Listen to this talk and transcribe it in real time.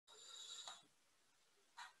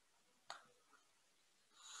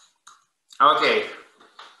Okay.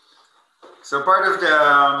 So part of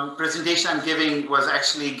the presentation I'm giving was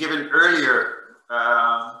actually given earlier.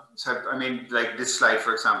 So I mean, like this slide,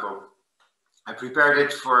 for example. I prepared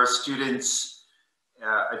it for students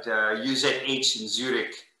at UZH in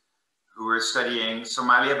Zurich who were studying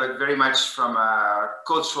Somalia, but very much from a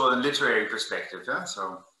cultural and literary perspective. Yeah?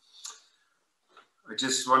 So I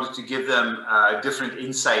just wanted to give them a different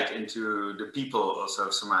insight into the people also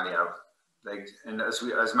of Somalia. Like, and as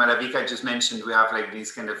Malavika just mentioned, we have like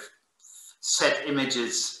these kind of set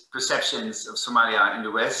images, perceptions of Somalia in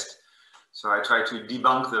the West. So I try to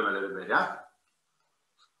debunk them a little bit, yeah?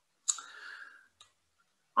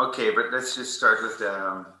 Okay, but let's just start with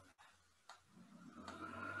the...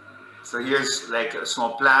 So here's like a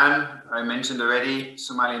small plan. I mentioned already,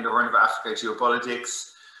 Somalia and the Horn of Africa, geopolitics.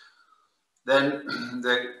 Then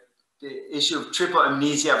the issue of triple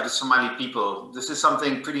amnesia of the Somali people. This is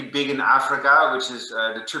something pretty big in Africa, which is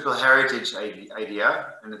the triple heritage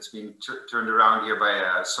idea. And it's been turned around here by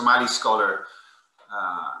a Somali scholar,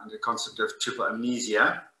 the concept of triple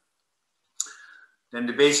amnesia. Then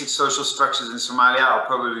the basic social structures in Somalia, I'll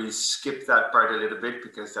probably skip that part a little bit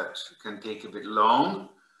because that can take a bit long.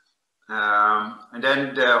 And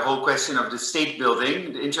then the whole question of the state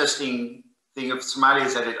building. The interesting thing of Somalia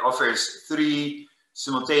is that it offers three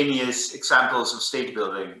simultaneous examples of state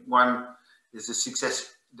building. One is the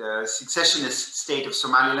successionist state of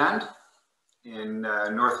Somaliland in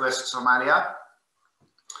northwest Somalia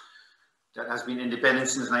that has been independent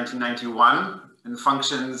since 1991 and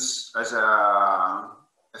functions as an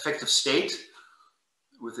effective state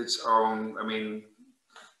with its own, I mean,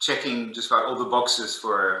 checking just about all the boxes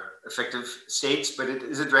for effective states, but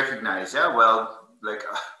is it recognized? Yeah, well, like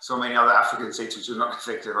so many other African states which are not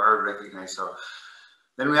effective are recognized. So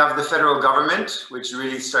then we have the federal government, which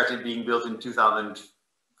really started being built in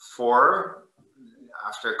 2004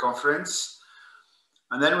 after a conference.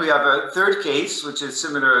 And then we have a third case, which is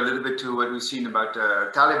similar a little bit to what we've seen about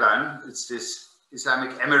Taliban. It's this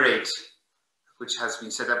Islamic Emirate, which has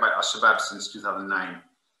been set up by Shabaab since 2009.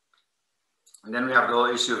 And then we have the whole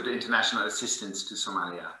issue of the international assistance to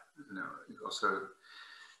Somalia, also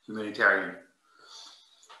humanitarian.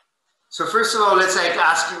 So first of all, let's like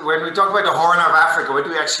ask, when we talk about the Horn of Africa, what do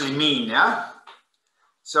we actually mean, yeah?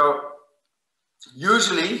 So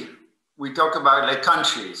usually we talk about like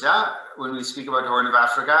countries, yeah? When we speak about the Horn of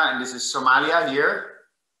Africa, and this is Somalia here,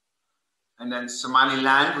 and then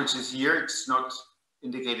Somaliland, which is here, it's not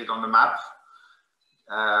indicated on the map.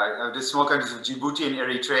 The small countries of Djibouti and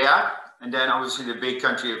Eritrea, and then obviously the big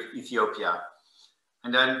country of Ethiopia.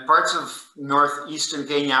 And then parts of northeastern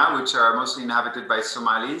Kenya, which are mostly inhabited by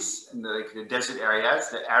Somalis, and the desert areas,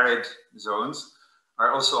 the arid zones,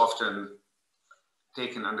 are also often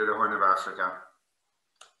taken under the Horn of Africa.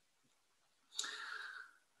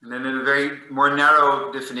 And then in a very more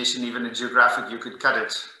narrow definition, even a geographic, you could cut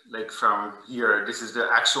it like from here. This is the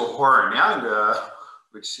actual horn, yeah,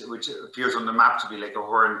 which appears on the map to be like a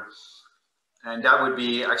horn. And that would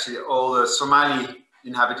be actually all the Somali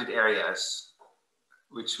inhabited areas,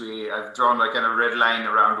 which I've drawn like kind of red line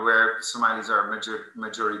around where Somalis are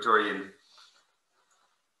majoritarian.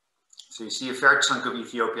 So you see a fair chunk of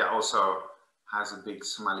Ethiopia also has a big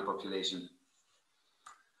Somali population.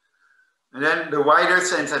 And then the wider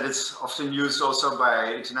sense that it's often used also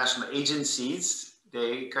by international agencies,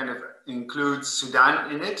 they kind of include Sudan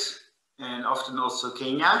in it, and often also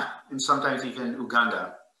Kenya, and sometimes even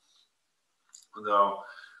Uganda.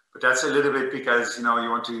 But that's a little bit because, you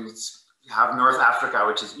want to have North Africa,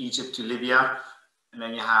 which is Egypt to Libya, and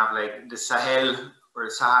then you have like the Sahel or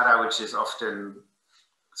Sahara, which is often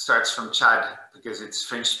starts from Chad because it's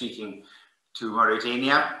French speaking to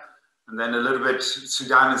Mauritania. And then a little bit,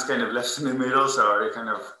 Sudan is kind of left in the middle, so they kind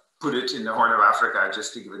of put it in the Horn of Africa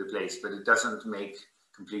just to give it a place, but it doesn't make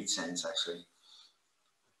complete sense actually.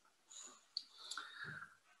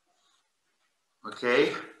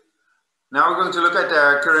 Okay, now we're going to look at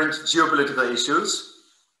the current geopolitical issues.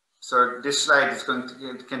 So this slide is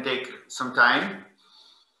can take some time.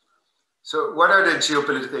 So what are the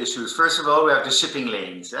geopolitical issues? First of all, we have the shipping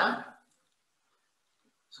lanes, yeah?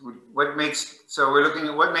 So we're looking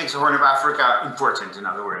at what makes the Horn of Africa important, in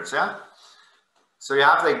other words, yeah? So you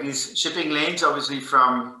have like these shipping lanes, obviously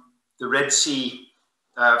from the Red Sea,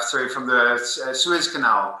 from the Suez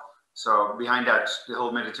Canal. So behind that, the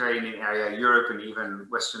whole Mediterranean area, Europe and even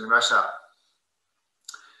Western Russia.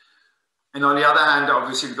 And on the other hand,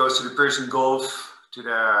 obviously it goes to the Persian Gulf,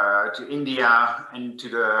 to India and to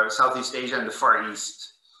the Southeast Asia and the Far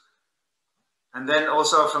East. And then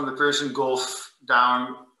also from the Persian Gulf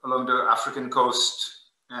down along the African coast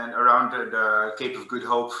and around the Cape of Good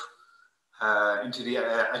Hope into the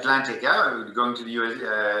Atlantic, yeah, going to the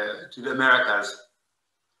US, to the Americas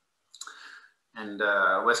and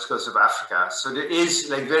west coast of Africa. So there is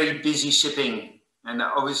like very busy shipping, and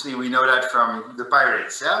obviously we know that from the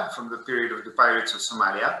pirates, yeah, from the period of the pirates of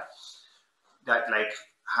Somalia, that like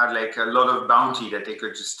had like a lot of bounty that they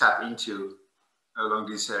could just tap into along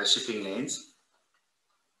these shipping lanes.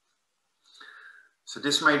 So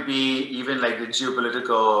this might be even like the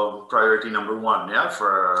geopolitical priority number one, yeah.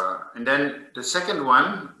 And then the second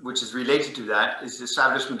one, which is related to that, is the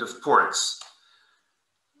establishment of ports.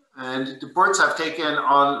 And the ports have taken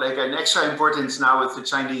on like an extra importance now with the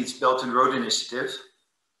Chinese Belt and Road Initiative.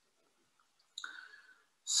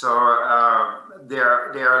 So they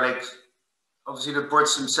are like, obviously the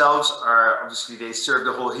ports themselves are, obviously they serve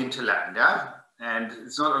the whole hinterland, yeah. And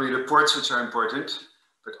it's not only the ports which are important,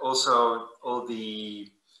 but also all the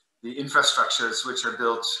infrastructures which are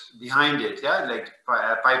built behind it, yeah, like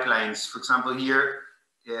pipelines. For example, here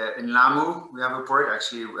in Lamu, we have a port.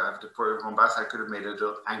 Actually, we have the port of Mombasa. I could have made a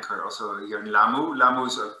little anchor also here in Lamu. Lamu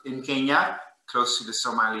is in Kenya, close to the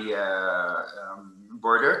Somali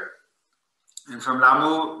border. And from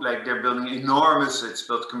Lamu, like they're building enormous, it's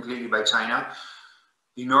built completely by China,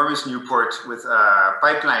 enormous new port with a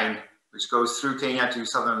pipeline which goes through Kenya to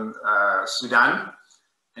southern Sudan,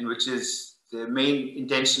 and which is the main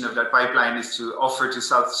intention of that pipeline is to offer to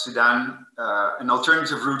South Sudan an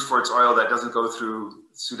alternative route for its oil that doesn't go through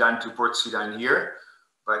Sudan to Port Sudan here,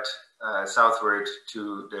 but southward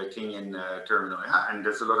to the Kenyan terminal. Yeah? And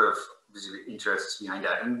there's a lot of interests behind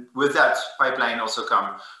that. And with that pipeline also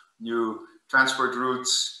come new transport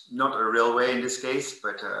routes, not a railway in this case,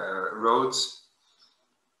 but roads.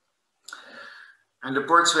 And the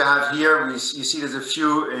ports we have here, you see there's a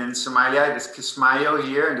few in Somalia. There's Kismayo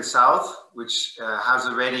here in the south, which has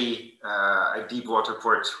already a deep water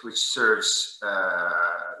port, which serves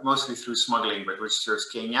mostly through smuggling, but which serves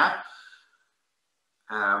Kenya.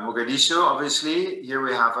 Mogadishu, obviously. Here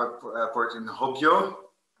we have a port in Hobyo,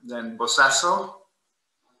 then Bosaso.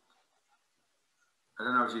 I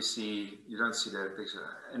don't know if you see, you don't see the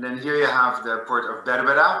picture. And then here you have the port of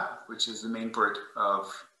Berbera, which is the main port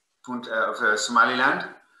of Somaliland,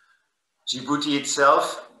 Djibouti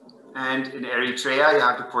itself, and in Eritrea you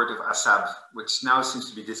have the port of Assab, which now seems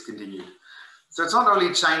to be discontinued. So it's not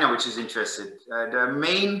only China which is interested. The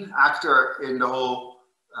main actor in the whole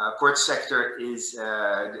port sector is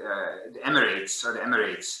the Emirates, or the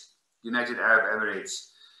Emirates, United Arab Emirates.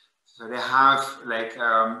 So they have like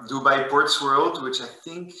Dubai Ports World, which I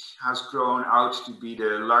think has grown out to be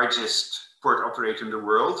the largest port operator in the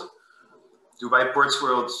world. Dubai Ports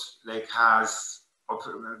World like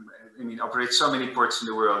operates so many ports in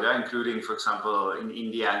the world, yeah? Including, for example, in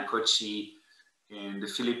India and Kochi, in the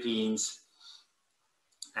Philippines,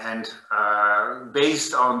 and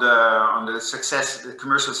based on the success, the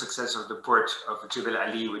commercial success of the port of Jebel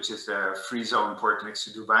Ali, which is the free zone port next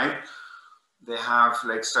to Dubai, they have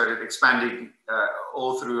like started expanding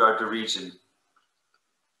all throughout the region.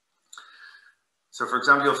 So, for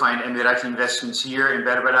example, you'll find Emirate investments here in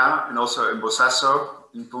Berbera and also in Bosaso,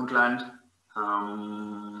 in Puntland.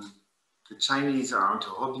 The Chinese are onto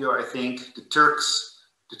Hobyo, I think. The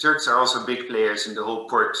Turks are also big players in the whole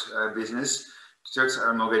port business. The Turks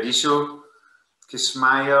are in Mogadishu,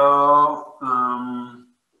 Kismayo. I'm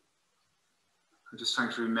just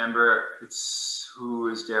trying to remember. Who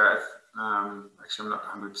is there? Actually, I'm not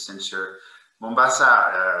 100% sure.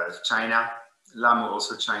 Mombasa, China. Lamu,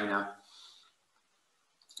 also China.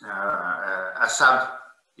 Assab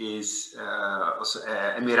is also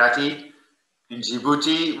Emirati, and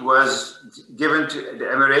Djibouti was given to the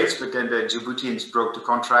Emirates, but then the Djiboutians broke the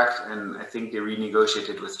contract, and I think they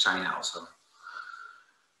renegotiated with China also.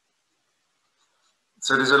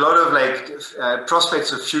 So there's a lot of like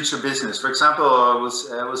prospects of future business. For example,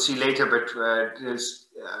 we'll see later, but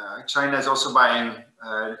China is also buying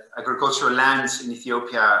agricultural lands in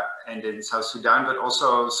Ethiopia and in South Sudan, but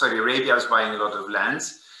also Saudi Arabia is buying a lot of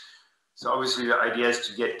lands. So obviously the idea is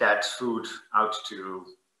to get that food out to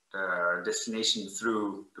the destination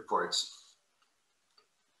through the ports.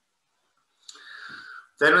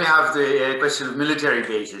 Then we have the question of military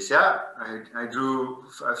bases. Yeah, I drew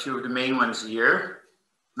a few of the main ones here.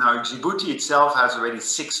 Now Djibouti itself has already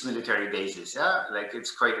 6 military bases. Yeah, like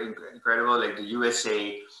it's quite incredible. Like the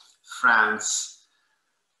USA, France,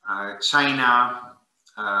 China,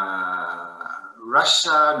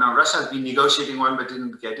 Russia. Now Russia has been negotiating one but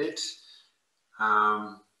didn't get it.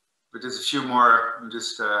 But there's a few more,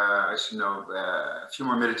 just a few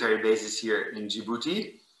more military bases here in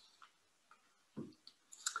Djibouti.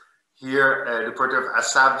 Here, the port of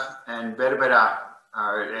Assab and Berbera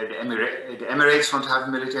the Emirates want to have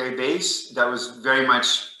a military base. That was very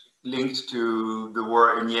much linked to the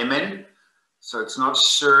war in Yemen. So it's not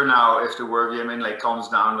sure now if the war of Yemen like calms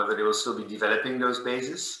down, whether they will still be developing those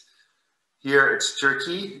bases. Here it's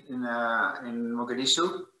Turkey in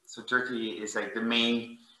Mogadishu. So Turkey is like the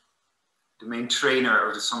main trainer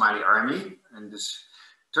of the Somali army, and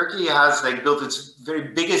Turkey has like built its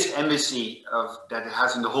very biggest embassy that it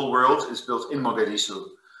has in the whole world is built in Mogadishu.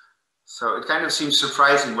 So it kind of seems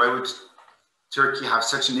surprising, why would Turkey have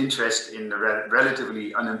such an interest in the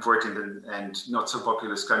relatively unimportant and not so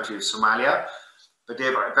populous country of Somalia? But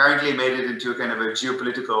they've apparently made it into a kind of a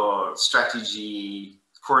geopolitical strategy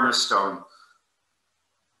cornerstone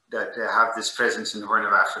that they have this presence in the Horn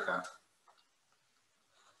of Africa.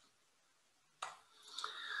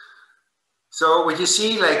 So what we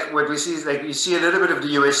see is like you see a little bit of the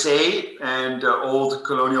USA and old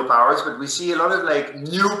colonial powers, but we see a lot of like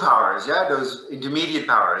new powers, yeah, those intermediate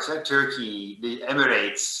powers, yeah? Turkey, the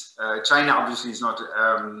Emirates, China obviously is not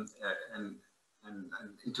an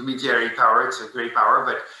intermediary power; it's a great power,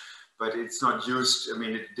 but it's not used. I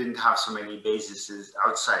mean, it didn't have so many bases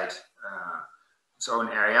outside its own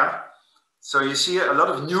area. So you see a lot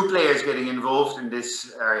of new players getting involved in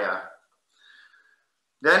this area.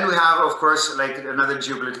 Then we have, of course, like another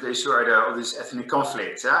geopolitical issue are all these ethnic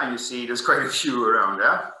conflicts. Yeah, and you see there's quite a few around.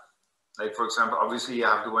 Yeah, like for example, obviously you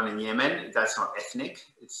have the one in Yemen. That's not ethnic.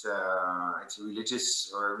 It's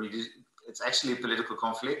religious it's actually a political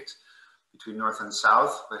conflict between North and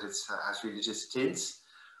South, but it has religious tints.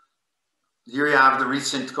 Here you have the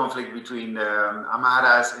recent conflict between the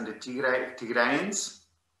Amharas and the Tigrayans,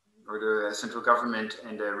 or the central government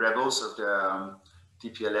and the rebels of the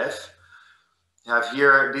TPLF. You have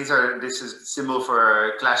here, this is symbol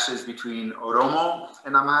for clashes between Oromo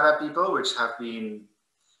and Amhara people, which have been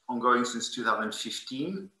ongoing since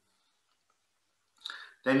 2015.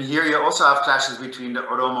 Then here you also have clashes between the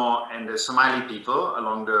Oromo and the Somali people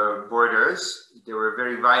along the borders. There were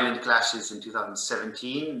very violent clashes in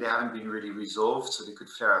 2017. They haven't been really resolved, so they could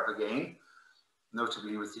flare up again,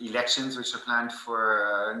 notably with the elections, which are planned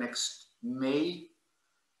for next May.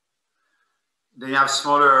 Then you have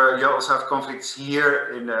you also have conflicts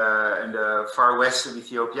here in the far west of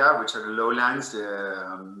Ethiopia, which are the lowlands,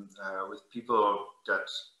 with people that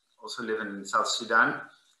also live in South Sudan.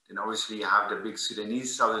 Then obviously you have the big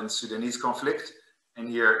southern Sudanese conflict. And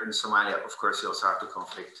here in Somalia, of course, you also have the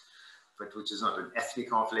conflict, but which is not an ethnic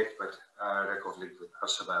conflict, but the conflict with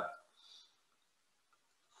Shabaab.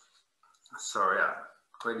 So yeah,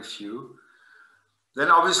 quite a few. Then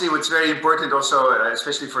obviously what's very important also,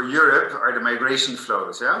 especially for Europe, are the migration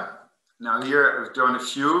flows, yeah? Now here I've drawn a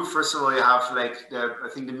few. First of all, you have like, I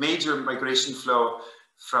think the major migration flow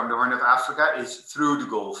from the Horn of Africa is through the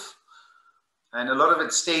Gulf. And a lot of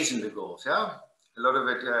it stays in the Gulf, yeah? A lot of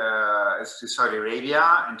it is to Saudi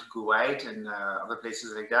Arabia and to Kuwait and other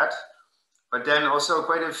places like that. But then also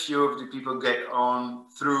quite a few of the people get on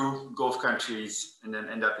through Gulf countries and then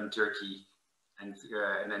end up in Turkey. And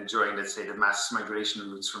then join, let's say, the mass migration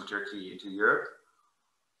routes from Turkey into Europe.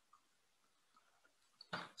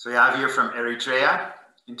 So you have here from Eritrea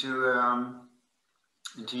into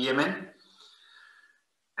Yemen,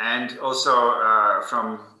 and also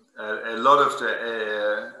from a lot of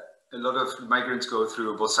migrants go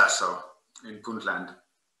through Bosaso in Puntland.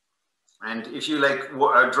 And if you like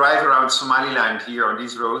drive around Somaliland here on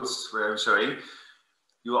these roads where I'm showing,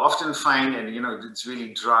 you often find, and you know, it's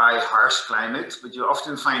really dry, harsh climate, but you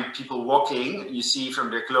often find people walking, you see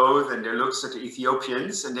from their clothes and their looks at the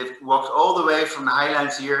Ethiopians, and they've walked all the way from the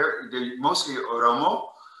highlands here, they're mostly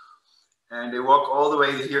Oromo, and they walk all the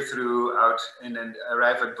way here throughout and then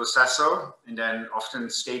arrive at Bosaso, and then often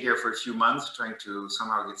stay there for a few months trying to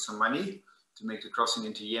somehow get some money to make the crossing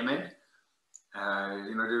into Yemen.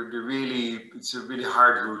 You know, it's a really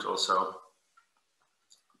hard route also.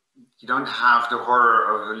 You don't have the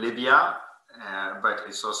horror of Libya, but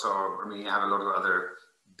it's also, I mean, you have a lot of other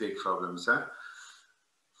big problems. Huh?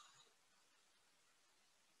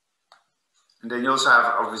 And then you also have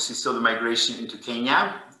obviously still the migration into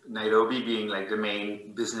Kenya, Nairobi being like the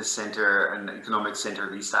main business center and economic center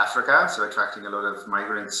of East Africa. So attracting a lot of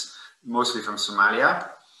migrants, mostly from Somalia,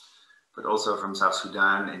 but also from South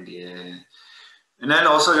Sudan and then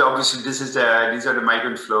also, obviously, these are the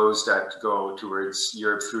migrant flows that go towards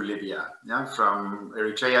Europe through Libya, yeah? From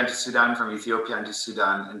Eritrea into Sudan, from Ethiopia into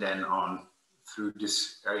Sudan, and then on through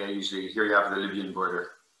this area. Usually, here you have the Libyan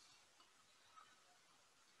border.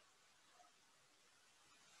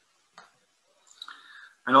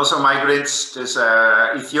 And also migrants.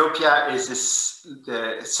 Ethiopia is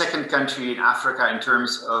the second country in Africa in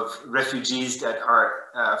terms of refugees that are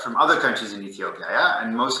from other countries in Ethiopia, yeah?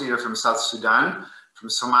 And mostly they're from South Sudan, from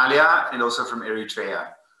Somalia, and also from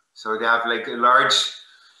Eritrea. So they have like a large,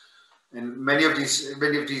 and many of these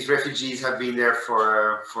refugees have been there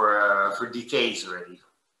for decades already.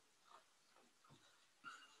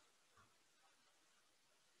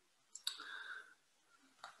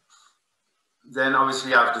 Then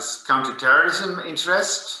obviously you have this counterterrorism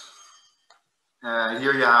interest.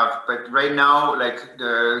 Here you have, but right now, like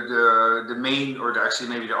the main, or actually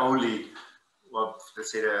maybe the only, well,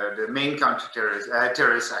 let's say the main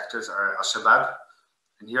terrorist actors are Shabaab.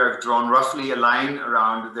 And here I've drawn roughly a line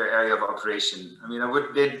around their area of operation. I mean,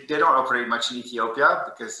 they don't operate much in Ethiopia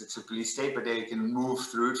because it's a police state, but they can move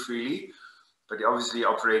through it freely. But they obviously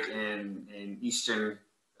operate in eastern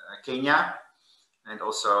Kenya, and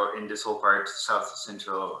also in this whole part, south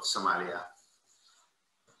central Somalia,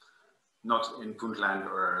 not in Puntland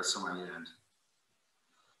or Somaliland.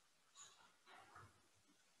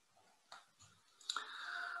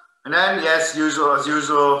 And then, yes, as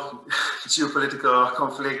usual, geopolitical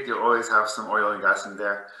conflict, you always have some oil and gas in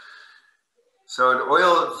there. So the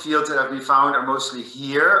oil fields that have been found are mostly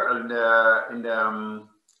here in the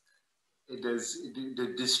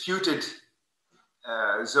disputed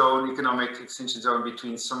zone, economic extension zone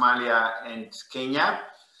between Somalia and Kenya.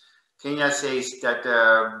 Kenya says that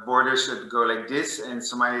the border should go like this, and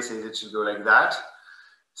Somalia says it should go like that.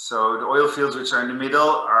 So the oil fields which are in the middle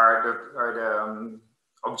are the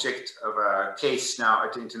object of a case now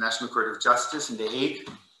at the International Court of Justice in The Hague.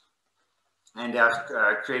 And they have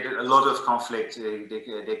created a lot of conflict.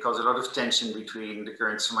 They cause a lot of tension between the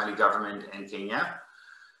current Somali government and Kenya.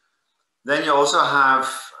 Then you also have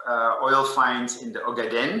oil finds in the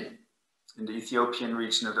Ogaden, in the Ethiopian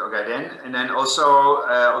region of the Ogaden. And then also,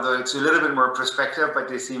 although it's a little bit more prospective, but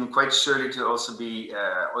they seem quite surely to also be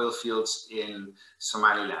oil fields in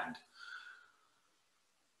Somaliland.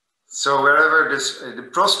 So wherever the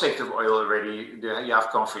prospect of oil already, you have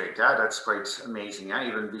conflict. Yeah? That's quite amazing. Yeah?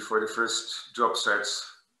 Even before the first drop starts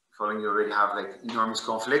falling, you already have like enormous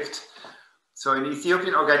conflict. So in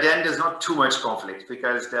Ethiopian Ogaden, there's not too much conflict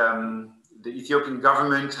because the Ethiopian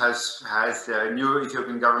government the new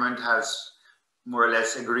Ethiopian government has more or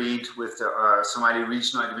less agreed with the Somali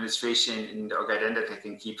regional administration in the Ogaden that they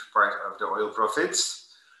can keep part of the oil profits.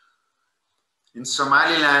 In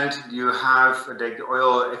Somaliland, you have the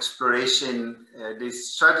oil exploration. They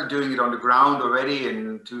started doing it on the ground already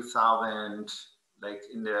in 2000, like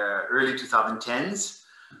in the early 2010s.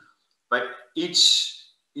 But each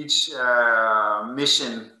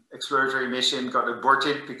exploratory mission got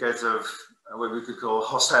aborted because of what we could call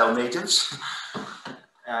hostile natives.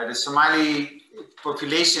 The Somali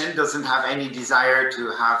population doesn't have any desire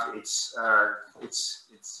to have its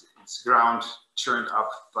ground churned up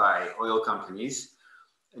by oil companies.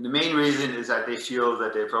 And the main reason is that they feel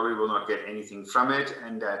that they probably will not get anything from it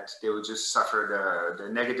and that they will just suffer the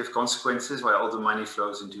negative consequences while all the money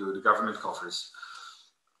flows into the government coffers.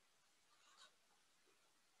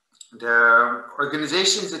 The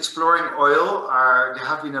organizations exploring oil there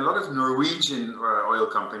have been a lot of Norwegian oil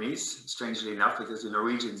companies, strangely enough, because the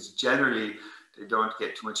Norwegians generally, they don't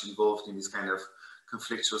get too much involved in these kind of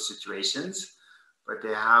conflictual situations. But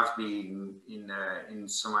they have been in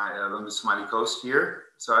Somalia, along the Somali coast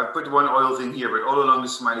here. So I put one oil thing here, but all along the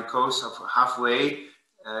Somali coast, halfway,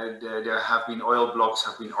 there have been oil blocks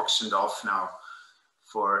have been auctioned off now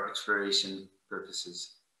for exploration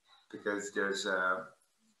purposes, because there's a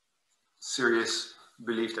serious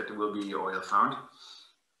belief that there will be oil found.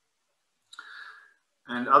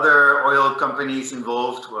 And other oil companies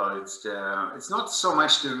involved, well, it's not so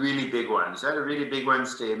much the really big ones. The really big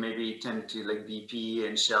ones, they maybe tend to, like BP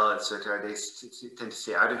and Shell, etc. They tend to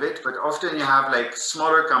stay out of it. But often you have like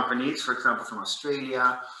smaller companies, for example, from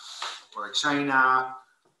Australia or China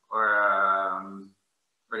or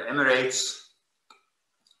the Emirates,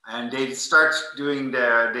 and they start doing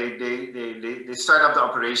they start up the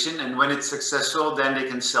operation, and when it's successful, then they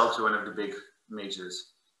can sell to one of the big majors.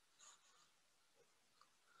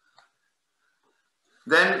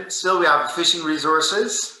 Then still we have fishing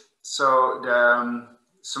resources. So the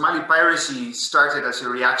Somali piracy started as a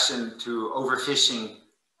reaction to overfishing.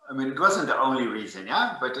 I mean, it wasn't the only reason,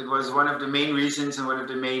 yeah, but it was one of the main reasons, and one of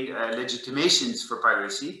the main legitimations for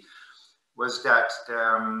piracy was that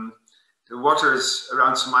the waters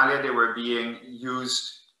around Somalia, they were being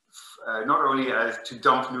used not only to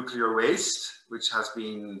dump nuclear waste, which has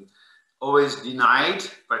been always denied,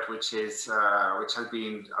 but which has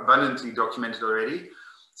been abundantly documented already.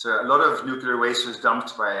 So a lot of nuclear waste was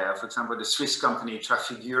dumped by, for example, the Swiss company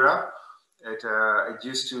Trafigura, it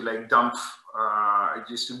used to like dump, it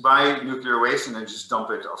used to buy nuclear waste and then just dump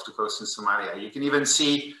it off the coast in Somalia. You can even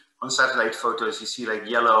see on satellite photos, you see like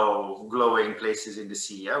yellow glowing places in the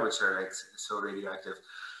sea, yeah, which are like so radioactive.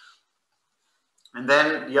 And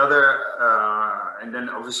then the other, and then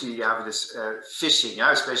obviously you have this fishing,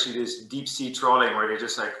 yeah, especially this deep sea trawling where they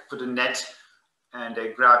just like put a net and they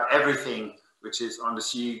grab everything which is on the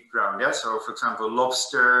sea ground, yeah. So for example,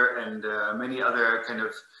 lobster and many other kind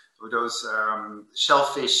of those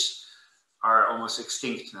shellfish are almost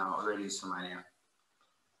extinct now already in Somalia.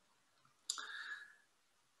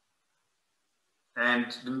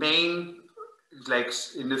 And the main, like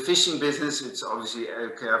in the fishing business, it's obviously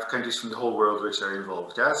have countries from the whole world which are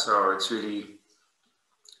involved. Yeah, so it's really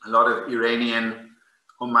a lot of Iranian,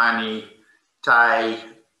 Omani, Thai,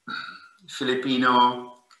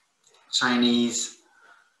 Filipino, Chinese,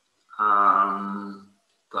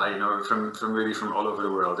 you know, from really from all over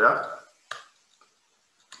the world. Yeah.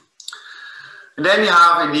 And then you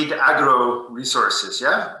have indeed the agro resources.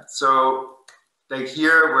 Yeah. So like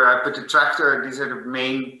here where I put the tractor, these are the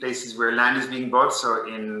main places where land is being bought. So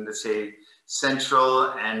in, let's say,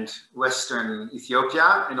 central and western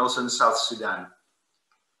Ethiopia and also in South Sudan.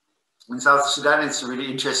 In South Sudan, it's a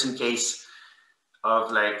really interesting case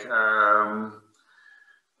of like,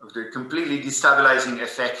 of the completely destabilizing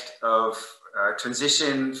effect of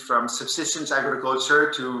transition from subsistence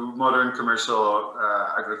agriculture to modern commercial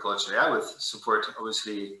agriculture, yeah, with support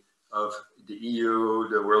obviously of the EU,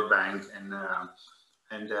 the World Bank, and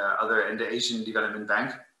the Asian Development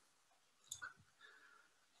Bank.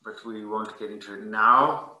 But we won't get into it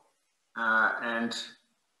now. And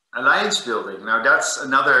alliance building. Now that's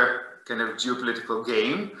another kind of geopolitical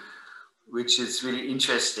game, which is really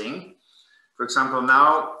interesting. For example,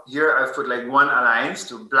 now here I've put like one alliance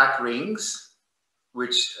to black rings,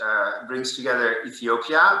 which brings together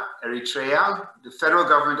Ethiopia, Eritrea, the federal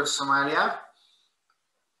government of Somalia,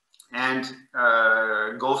 and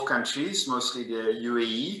Gulf countries, mostly the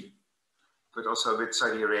UAE, but also a bit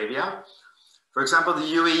Saudi Arabia. For example, the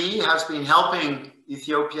UAE has been helping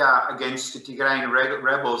Ethiopia against the Tigrayan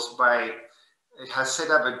rebels by, it has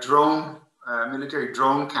set up a drone, military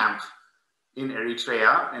drone camp in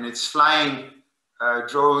Eritrea, and it's flying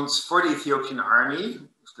drones for the Ethiopian army,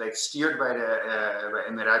 like steered by the by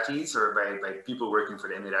Emiratis or by people working for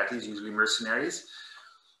the Emiratis, usually mercenaries.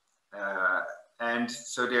 And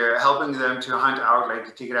so they're helping them to hunt out like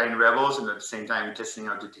the Tigrayan rebels and at the same time testing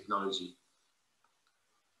out the technology.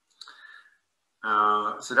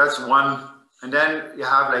 So that's one. And then you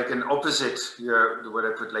have like an opposite here, what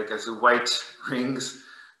I put like as the white rings,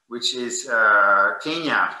 which is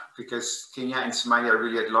Kenya, because Kenya and Somalia are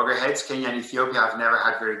really at loggerheads. Kenya and Ethiopia have never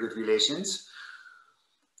had very good relations.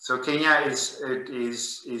 So Kenya is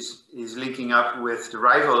linking up with the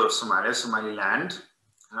rival of Somalia, Somaliland.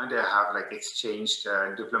 They have like exchanged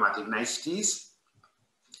diplomatic niceties.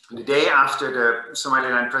 The day after the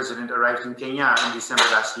Somaliland president arrived in Kenya in December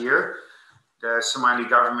last year, the Somali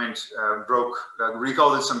government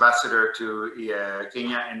recalled its ambassador to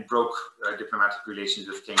Kenya and broke diplomatic relations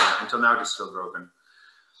with Kenya. Until now, it's still broken.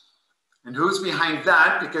 And who's behind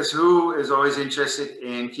that? Because who is always interested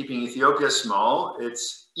in keeping Ethiopia small?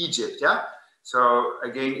 It's Egypt, yeah? So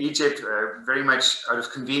again, Egypt, very much out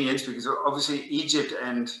of convenience, because obviously Egypt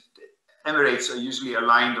and Emirates are usually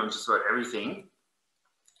aligned on just about everything.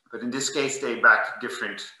 But in this case, they back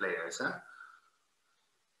different players. Huh?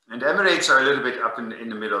 And Emirates are a little bit up in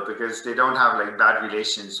the middle because they don't have like bad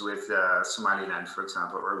relations with Somaliland, for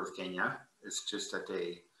example, or with Kenya. It's just that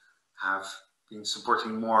they have been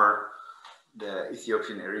supporting more the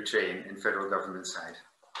Ethiopian, Eritrean, and federal government side.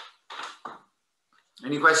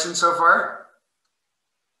 Any questions so far?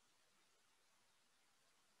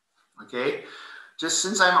 Okay, just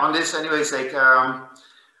since I'm on this anyways, like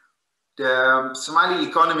the Somali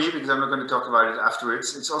economy, because I'm not going to talk about it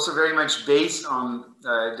afterwards, it's also very much based on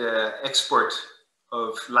the export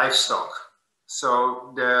of livestock.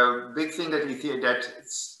 So the big thing that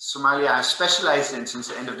Somalia has specialized in since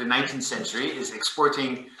the end of the 19th century is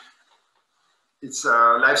exporting its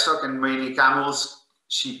livestock, and mainly camels,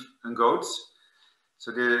 sheep, and goats.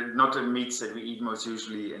 So they're not the meats that we eat most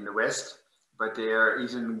usually in the West, but they are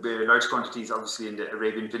eaten in large quantities, obviously, in the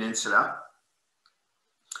Arabian Peninsula.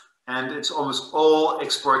 And it's almost all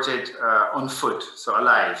exported on foot, so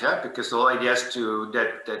alive, yeah? Because the whole idea is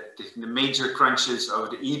that the major crunches of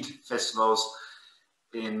the Eid festivals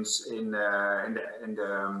in the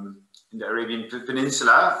Arabian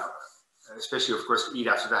Peninsula, especially, of course, Eid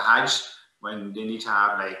after the Hajj, when they need to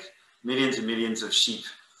have like millions and millions of sheep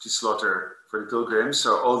to slaughter for the pilgrims.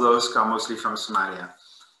 So all those come mostly from Somalia.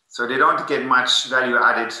 So they don't get much value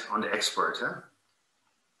added on the export. Huh?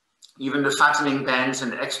 Even the fattening pens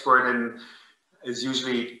and the export and is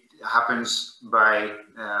usually happens by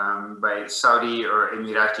Saudi or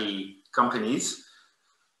Emirati companies.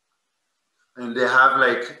 And they have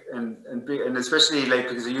like, and especially like,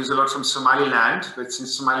 because they use a lot from Somaliland, but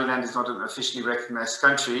since Somaliland is not an officially recognized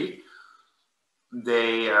country,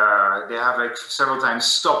 they have like several times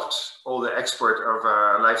stopped all the export of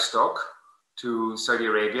livestock to Saudi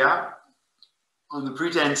Arabia on the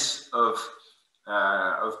pretense of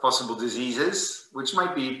possible diseases, which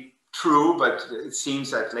might be true, but it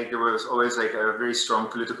seems that like there was always like a very strong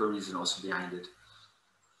political reason also behind it.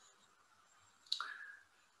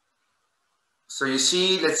 So you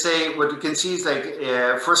see, let's say what you can see is like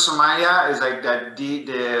for Somalia is like that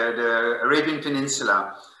the Arabian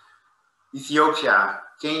Peninsula, Ethiopia,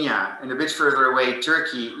 Kenya, and a bit further away,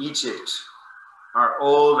 Turkey, Egypt, are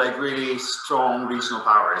all like really strong regional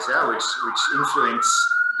powers, yeah, which influence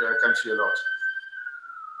their country a lot.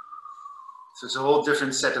 So it's a whole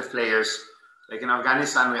different set of players. Like in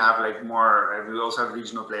Afghanistan, we have like more, we also have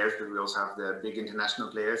regional players, but we also have the big international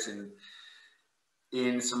players. In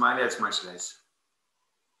Somalia, it's much less.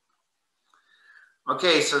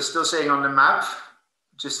 Okay, so still saying on the map,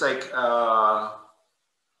 just like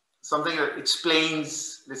something that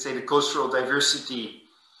explains, let's say, the cultural diversity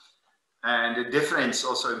and the difference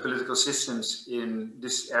also in political systems in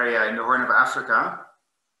this area in the Horn of Africa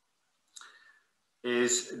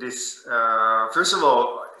is this, first of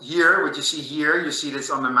all, here, what you see here, you see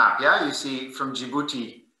this on the map, yeah? You see from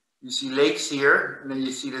Djibouti, you see lakes here, and then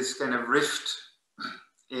you see this kind of rift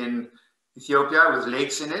in Ethiopia with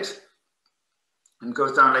lakes in it. And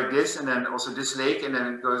goes down like this, and then also this lake, and then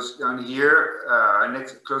it goes down here,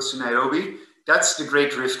 next, close to Nairobi. That's the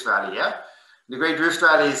Great Rift Valley, yeah? The Great Rift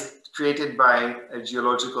Valley is created by a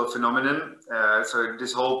geological phenomenon. So the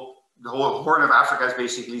whole Horn of Africa is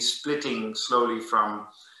basically splitting slowly from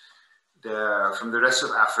the rest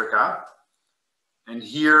of Africa. And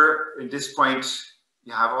here, at this point,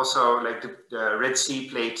 you have also like the Red Sea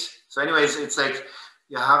plate. So anyways, it's like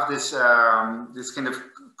you have this, this kind of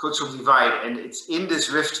cultural divide, and it's in this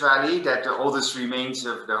Rift Valley that the oldest remains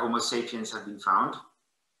of the Homo sapiens have been found.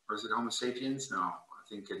 Or is it Homo sapiens? No, I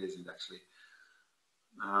think it isn't actually.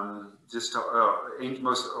 The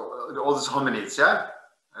oldest hominids, yeah?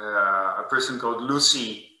 A person called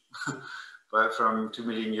Lucy, but from 2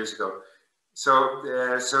 million years ago. So,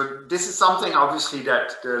 so this is something obviously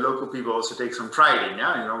that the local people also take some pride in,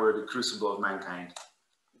 yeah? You know, we're the crucible of mankind.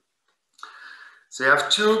 So you have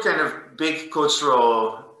two kind of big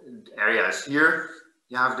cultural areas here.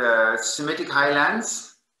 You have the Semitic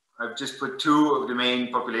highlands. I've just put two of the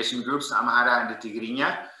main population groups, the Amhara and the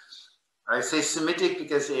Tigrinya. I say Semitic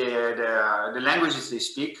because the languages they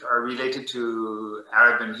speak are related to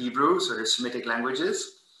Arab and Hebrew, so they're Semitic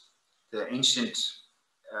languages. The ancient,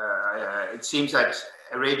 it seems that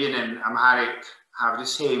Arabian and Amharic have the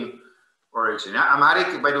same origin.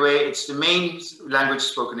 Amharic, by the way, it's the main language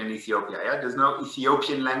spoken in Ethiopia. Yeah? There's no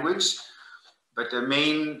Ethiopian language, but the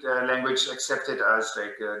main language accepted as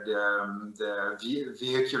like the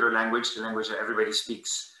vehicular language, the language that everybody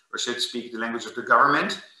speaks or should speak, the language of the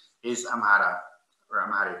government, is Amhara or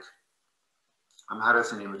Amharic. Amhara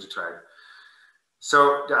is the name of the tribe.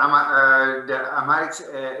 So the Amhara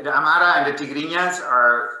and the Tigrinyas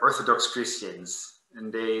are Orthodox Christians,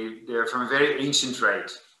 and they're from a very ancient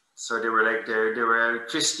rite. So they were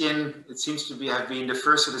Christian. It seems to have been the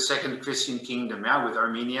first or the second Christian kingdom, yeah, with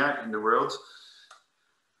Armenia in the world.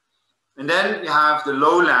 And then you have the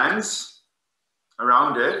lowlands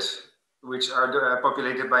around it, which are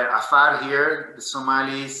populated by Afar here, the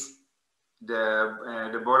Somalis,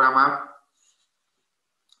 the Borama,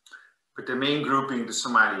 but the main grouping, the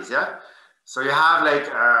Somalis, yeah? So you have like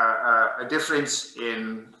a difference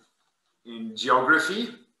in geography.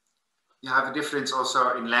 You have a difference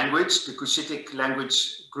also in language. The Cushitic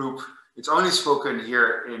language group, it's only spoken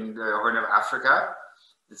here in the Horn of Africa.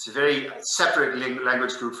 It's a very separate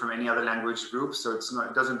language group from any other language group. So it's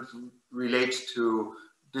not, it doesn't relate to,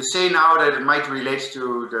 they say now that it might relate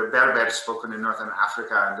to the Berber spoken in Northern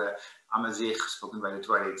Africa and the Amazigh spoken by the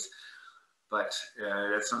Tuaregs. But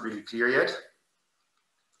that's not really clear yet.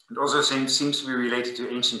 It also seems to be related to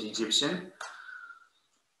ancient Egyptian.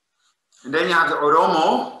 And then you have the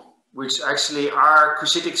Oromo, which actually are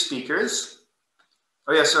Cushitic speakers.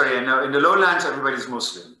 Oh yeah, sorry, and in the lowlands, everybody's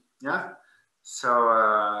Muslim, yeah? So,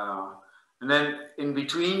 and then in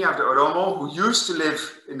between, you have the Oromo, who used to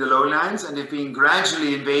live in the lowlands, and they've been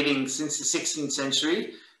gradually invading since the 16th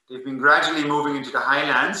century. They've been gradually moving into the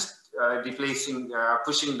highlands,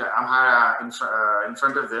 pushing the Amhara in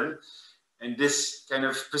front of them. And this kind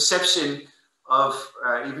of perception of,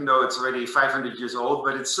 even though it's already 500 years old,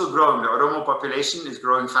 but it's still growing. The Oromo population is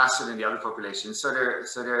growing faster than the other populations. So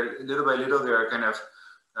they're little by little, they're kind of,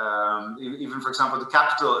 even for example, the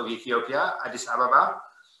capital of Ethiopia, Addis Ababa,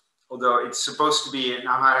 although it's supposed to be an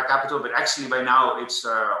Amhara capital, but actually by now it's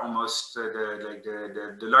almost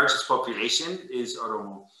the largest population is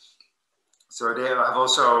Oromo. So they have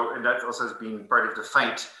also, and that also has been part of the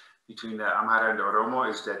fight between the Amhara and the Oromo,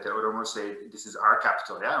 is that the Oromo say, this is our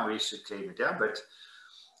capital, yeah, and we should claim it, yeah, but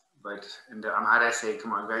and the Amhara say,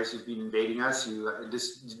 come on guys, you've been invading us,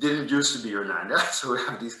 this didn't used to be your land, yeah? So we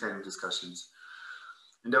have these kind of discussions.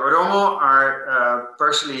 And the Oromo are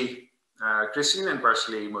partially Christian and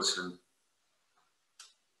partially Muslim.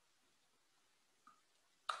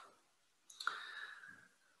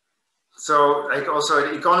 So like also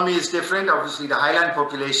the economy is different. Obviously the highland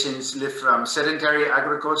populations live from sedentary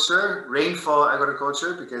agriculture, rainfall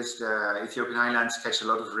agriculture, because the Ethiopian highlands catch a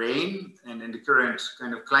lot of rain, and in the current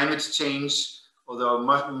kind of climate change, although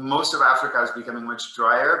most of Africa is becoming much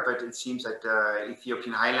drier, but it seems that the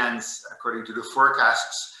Ethiopian highlands, according to the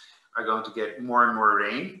forecasts, are going to get more and more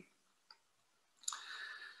rain.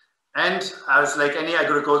 And as like any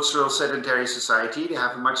agricultural sedentary society, they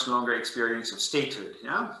have a much longer experience of statehood,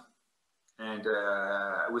 yeah? And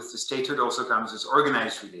with the statehood also comes this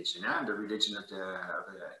organized religion, yeah? The religion of the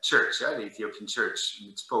church, yeah? The Ethiopian church and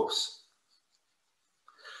its popes.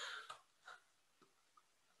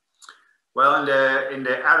 Well, in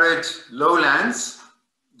the arid lowlands,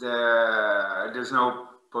 there's no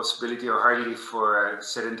possibility or hardly for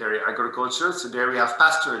sedentary agriculture. So there we have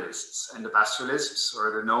pastoralists, and the pastoralists,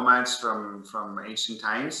 or the nomads from ancient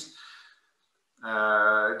times,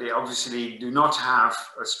 they obviously do not have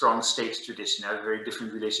a strong state tradition. They have a very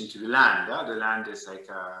different relation to the land. Yeah? The land is like,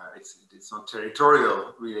 it's not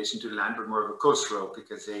territorial relation to the land, but more of a cultural,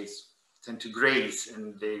 because they tend to graze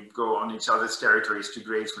and they go on each other's territories to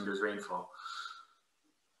graze when there's rainfall.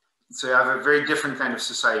 So you have a very different kind of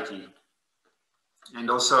society.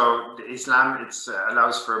 And also the Islam, it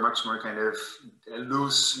allows for a much more kind of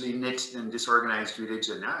loosely knit and disorganized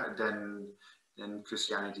religion, yeah, than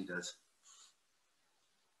Christianity does.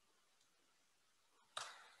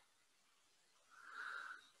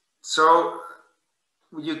 So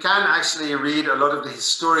you can actually read a lot of the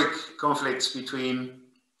historic conflicts between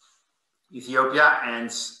Ethiopia and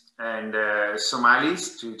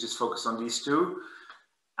Somalis, to just focus on these two,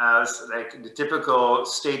 as like the typical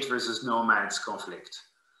state versus nomads conflict.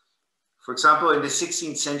 For example, in the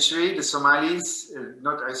 16th century, the Somalis,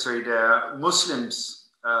 the Muslims,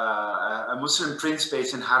 a Muslim prince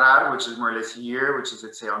based in Harar, which is more or less here, which is,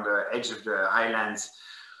 let's say, on the edge of the highlands,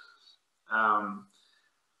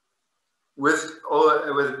 with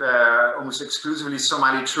almost exclusively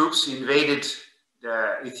Somali troops, he invaded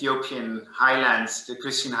the Ethiopian highlands, the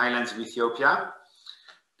Christian highlands of Ethiopia.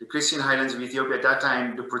 The Christian highlands of Ethiopia at that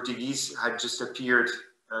time, the Portuguese had just appeared,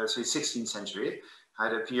 so 16th century,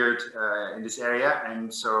 had appeared in this area,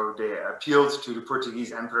 and so they appealed to the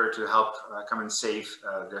Portuguese emperor to help come and save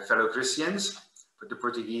their fellow Christians. But the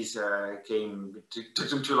Portuguese took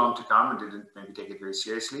them too long to come and didn't maybe take it very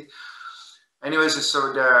seriously. Anyways,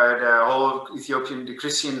 so the whole the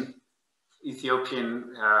Christian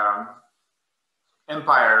Ethiopian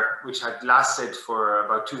empire, which had lasted for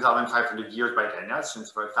about 2,500 years by then, yeah?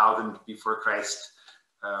 Since about 1000 before Christ,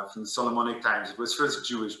 from the Solomonic times. It was first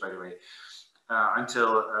Jewish, by the way,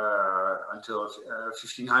 until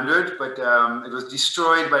 1500, but it was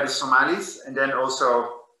destroyed by the Somalis, and then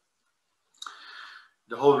also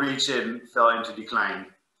the whole region fell into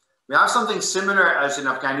decline. We have something similar as in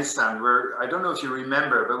Afghanistan, where, I don't know if you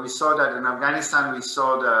remember, but we saw that in Afghanistan, we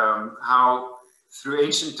saw how through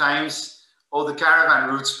ancient times, all the caravan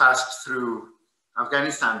routes passed through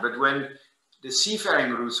Afghanistan. But when the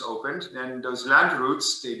seafaring routes opened, then those land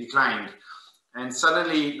routes, they declined. And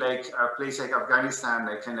suddenly, like a place like Afghanistan,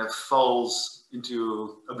 that kind of falls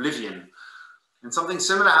into oblivion. And something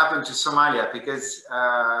similar happened to Somalia, because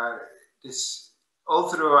this all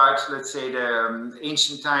throughout, let's say, the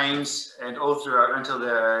ancient times, and all throughout until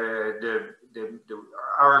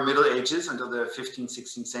our Middle Ages, until the 15th,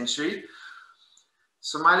 16th century,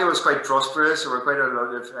 Somalia was quite prosperous. There were quite a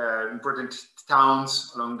lot of important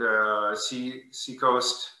towns along the sea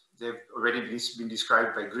coast. They've already been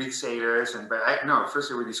described by Greek sailors, and first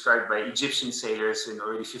they were described by Egyptian sailors in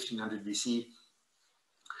already 1500 BC.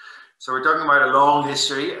 So we're talking about a long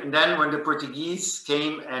history. And then when the Portuguese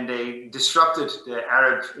came and they disrupted the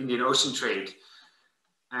Arab-Indian Ocean trade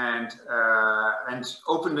and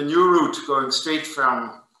opened a new route going straight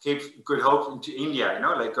from Cape Good Hope into India,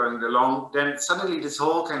 like going then suddenly this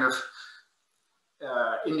whole kind of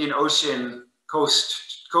Indian Ocean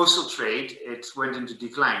coastal trade, it went into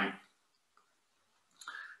decline.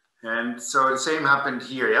 And so the same happened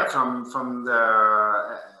here, yeah, from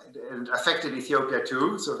the, it affected Ethiopia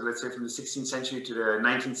too. So let's say from the 16th century to the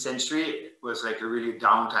 19th century, it was like a really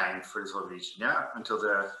downtime for this whole region, yeah, until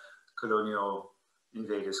the colonial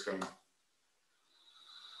invaders came.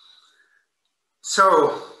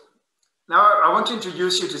 So now I want to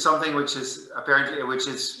introduce you to something which is apparently, which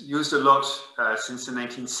is used a lot since the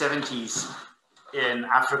 1970s in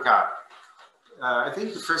Africa. I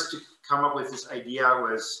think the first to come up with this idea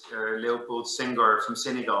was Leopold Senghor from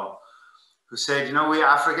Senegal, who said, you know, we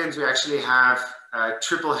Africans, we actually have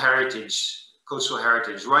triple heritage, cultural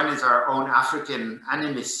heritage. One is our own African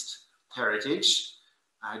animist heritage,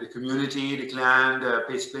 the community, the clan, the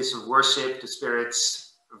place of worship, the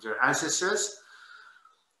spirits of their ancestors.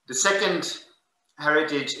 The second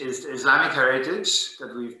heritage is the Islamic heritage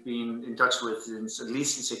that we've been in touch with since at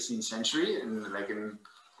least the 16th century, and like in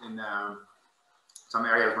some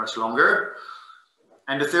areas much longer.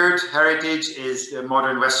 And the third heritage is the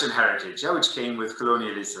modern Western heritage, yeah, which came with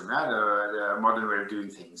colonialism, yeah, the modern way of doing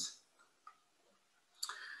things.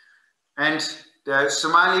 And the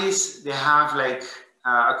Somalis, they have like,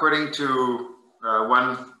 according to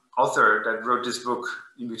one author that wrote this book,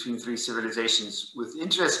 In Between Three Civilizations, with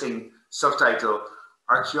interesting subtitle,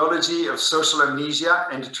 Archaeology of Social Amnesia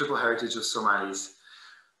and the Triple Heritage of Somalis.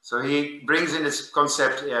 So he brings in this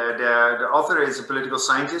concept, the author is a political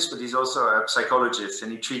scientist, but he's also a psychologist,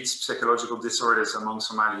 and he treats psychological disorders among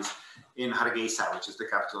Somalis in Hargeisa, which is the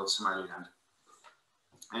capital of Somaliland.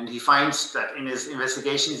 And he finds that in his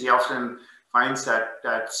investigations, he often finds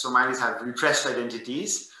that Somalis have repressed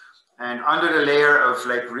identities, and under the layer of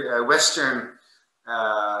like Western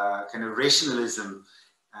kind of rationalism,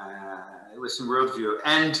 Western worldview,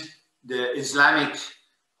 and the Islamic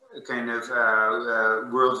kind of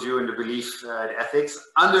worldview and the belief, the ethics.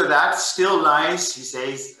 Under that still lies, he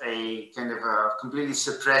says, a kind of a completely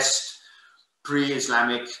suppressed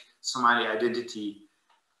pre-Islamic Somali identity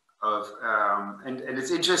of, and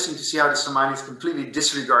it's interesting to see how the Somalis completely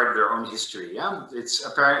disregard their own history. Yeah, it's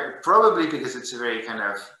apparent, probably because it's a very kind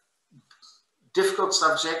of difficult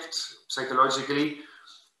subject psychologically,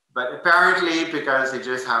 but apparently because they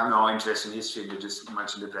just have no interest in history, they're just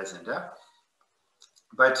much in the present. Yeah?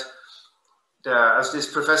 But as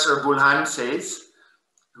this Professor Bulhan says,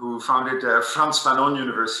 who founded Frans Fanon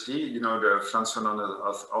University, you know, the Frans Fanon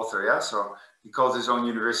author, yeah? So he calls his own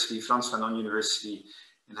university Frans Fanon University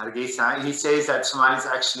in Hargeisa. He says that Somalis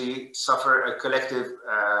actually suffer a collective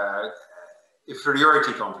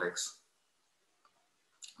inferiority complex,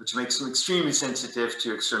 which makes them extremely sensitive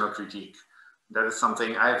to external critique. That is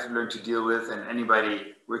something I've learned to deal with, and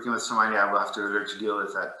anybody working with Somalia will have to learn to deal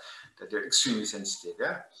with that they're extremely sensitive,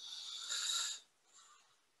 yeah?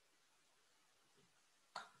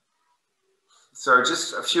 So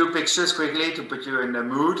just a few pictures quickly to put you in the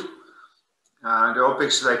mood. The old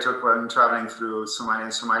pictures I took when traveling through Somalia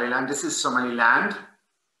and Somaliland. This is Somaliland.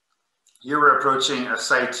 Here we're approaching a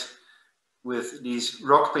site with these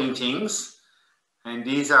rock paintings, and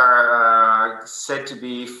these are said to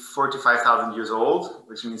be 4,000 to 5,000 years old,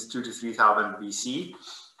 which means 2,000 to 3,000 BC.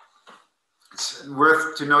 It's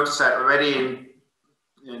worth to notice that already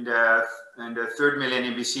in the 3rd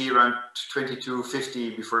millennium BC, around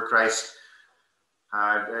 2250 before Christ,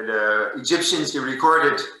 the Egyptians, they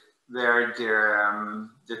recorded their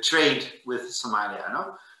trade with Somalia,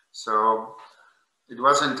 no? So it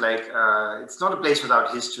wasn't like, it's not a place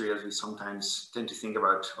without history as we sometimes tend to think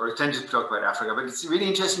about, or tend to talk about Africa, but it's really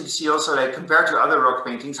interesting to see also, like, compared to other rock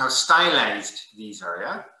paintings, how stylized these are,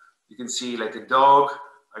 yeah? You can see like a dog.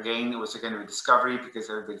 Again, it was a kind of a discovery because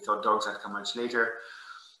everybody thought dogs had come much later.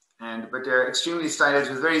 But they're extremely stylized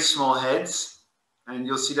with very small heads. And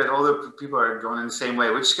you'll see that all the people are going in the same way,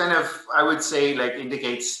 which kind of, I would say, like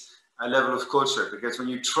indicates a level of culture. Because when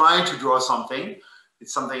you try to draw something,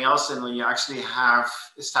 it's something else than when you actually have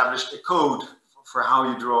established a code for how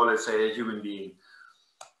you draw, let's say, a human being.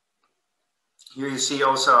 Here you see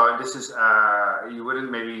also, this is, you wouldn't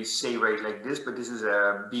maybe say right like this, but this is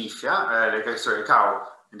a beef, yeah? Sorry, a cow.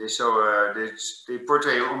 And they show, they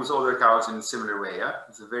portray almost all their cows in a similar way, yeah?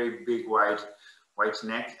 It's a very big, white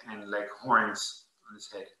neck and like horns on his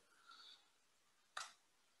head.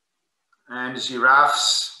 And the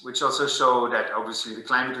giraffes, which also show that obviously the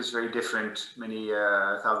climate was very different many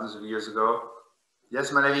thousands of years ago.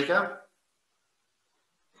 Yes, Malavika?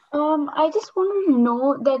 I just want to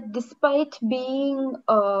know that despite being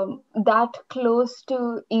that close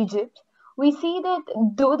to Egypt, we see that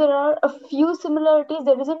though there are a few similarities,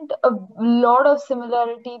 there isn't a lot of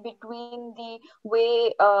similarity between the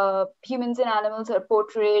way humans and animals are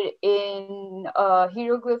portrayed in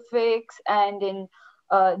hieroglyphics and in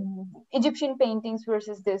uh, Egyptian paintings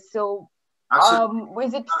versus this. So, Absolutely.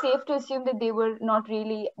 is it safe to assume that they were not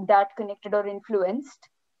really that connected or influenced?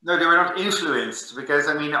 No, they were not influenced because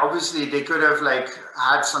I mean, obviously they could have like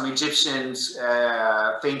had some Egyptians,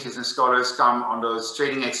 painters and scholars come on those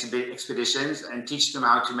trading expeditions and teach them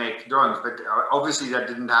how to make drawings. But obviously that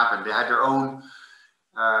didn't happen. They had their own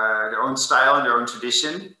style and their own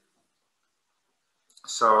tradition.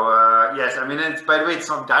 So yes, I mean, it's, by the way, it's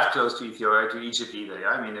not that close to Ethiopia, to Egypt either. Yeah?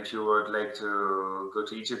 I mean, if you would like to go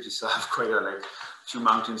to Egypt, you still have quite a like few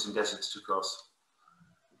mountains and deserts to cross.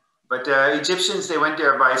 But Egyptians, they went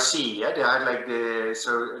there by sea. Yeah, they had like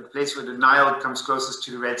the place where the Nile comes closest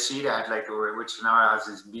to the Red Sea. They had like, which now has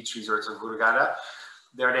these beach resorts of Hurghada.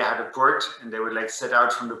 There they had a port, and they would like set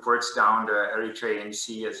out from the ports down the Eritrean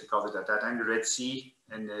Sea, as they called it at that time, the Red Sea,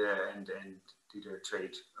 and do their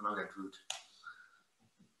trade along that route.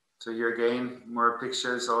 So here again, more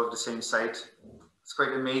pictures, all of the same site. It's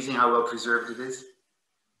quite amazing how well preserved it is.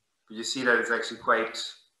 But you see that it's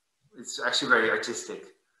actually very artistic.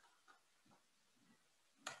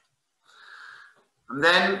 And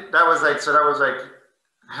then that was like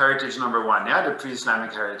heritage number one, yeah, the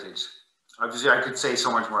pre-Islamic heritage. Obviously, I could say so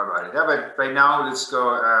much more about it, yeah, but right now let's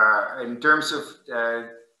go in terms of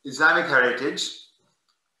Islamic heritage.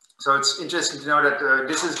 So it's interesting to know that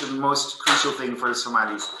this is the most crucial thing for the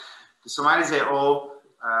Somalis. The Somalis, they all,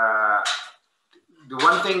 the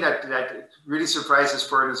one thing that really surprises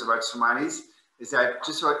foreigners about Somalis is that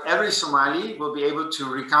just about every Somali will be able to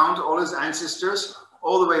recount all his ancestors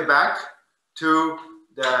all the way back to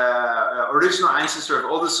the original ancestor of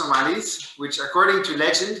all the Somalis, which according to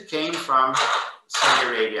legend came from Saudi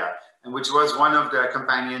Arabia, and which was one of the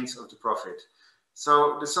companions of the Prophet.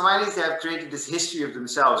 So the Somalis, they have created this history of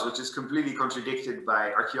themselves, which is completely contradicted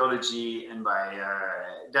by archaeology and by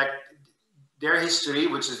their history,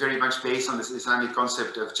 which is very much based on this Islamic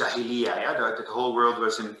concept of Jahiliyyah, yeah? that the whole world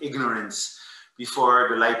was in ignorance before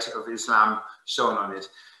the light of Islam shone on it.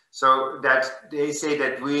 So that they say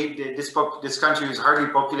that this country was hardly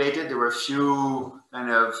populated. There were a few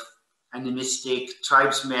kind of animistic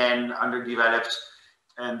tribesmen, underdeveloped.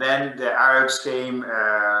 And then the Arabs came,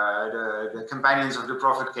 the companions of the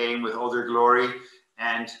Prophet came with all their glory,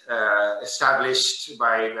 and established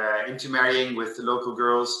by intermarrying with the local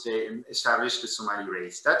girls, they established the Somali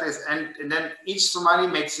race. That is, and then each Somali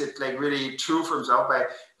makes it like really true for himself by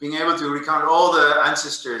being able to recount all the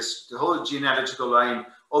ancestors, the whole genealogical line,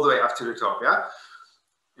 all the way up to the top, yeah?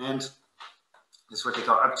 And this is what they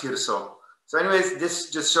call Abtirso. So anyways, this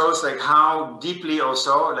just shows like how deeply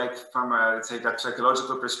also, like from a, let's say that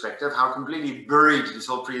psychological perspective, how completely buried this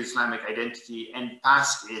whole pre-Islamic identity and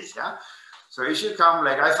past is, yeah? So if you come,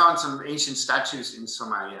 like I found some ancient statues in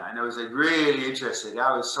Somalia and I was like really interested.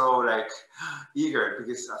 I was so like eager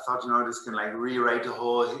because I thought, you know, this can like rewrite the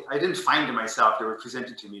whole, I didn't find them myself. They were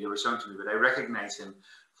presented to me, they were shown to me, but I recognized them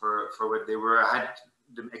for what they were. I had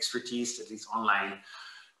the expertise, at least online.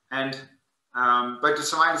 And but the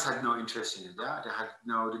Somalis had no interest in it. Yeah, they had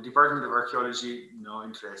the Department of Archaeology, no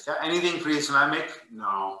interest. Yeah, anything pre-Islamic,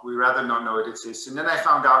 no. We rather not know it exists. And then I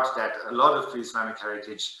found out that a lot of pre-Islamic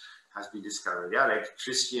heritage has been discovered. Yeah, like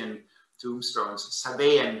Christian tombstones,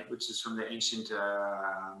 Sabaean, which is from the ancient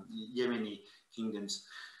Yemeni kingdoms,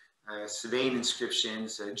 Sabaean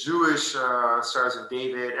inscriptions, Jewish Stars of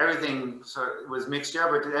David. Everything was mixed. Yeah,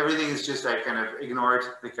 but everything is just like kind of ignored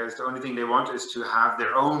because the only thing they want is to have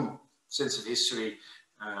their own sense of history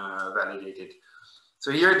validated.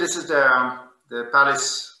 So here, this is the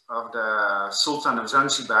palace of the Sultan of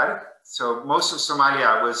Zanzibar. So most of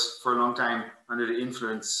Somalia was for a long time under the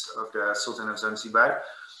influence of the Sultan of Zanzibar,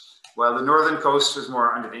 while the northern coast was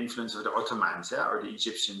more under the influence of the Ottomans, yeah, or the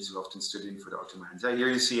Egyptians who often stood in for the Ottomans. Here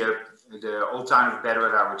you see the old town of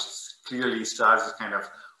Bedwara, which clearly still has a kind of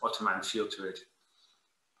Ottoman feel to it.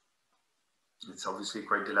 It's obviously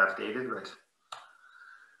quite dilapidated, but...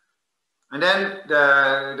 And then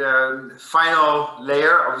the final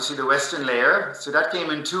layer, obviously the western layer. So that came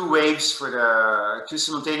in two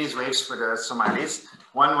simultaneous waves for the Somalis.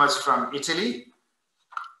 One was from Italy,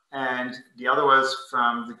 and the other was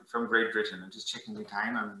from Great Britain. I'm just checking the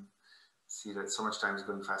time. I see that so much time is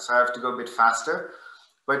going fast. So I have to go a bit faster.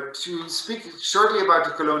 But to speak shortly about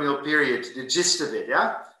the colonial period, the gist of it,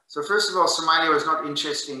 yeah? So first of all, Somalia was not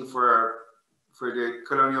interesting for the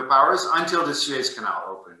colonial powers until the Suez Canal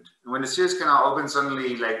opened. And when the Suez Canal opened,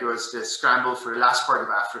 suddenly like there was this scramble for the last part of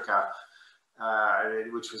Africa,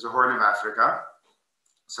 which was the Horn of Africa.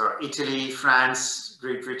 So Italy, France,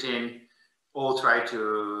 Great Britain, all tried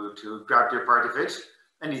to grab their part of it,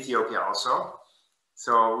 and Ethiopia also.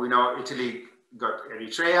 So we know Italy got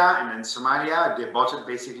Eritrea and then Somalia. They bought it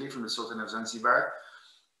basically from the Sultan of Zanzibar.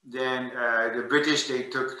 Then the British, they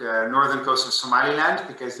took the northern coast of Somaliland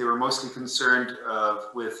because they were mostly concerned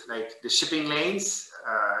with like the shipping lanes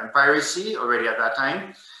and piracy already at that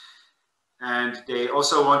time. And they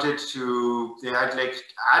also wanted to, they had like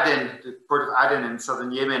Aden, the port of Aden in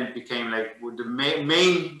southern Yemen became like the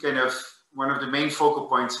main kind of, one of the main focal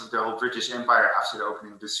points of the whole British Empire after the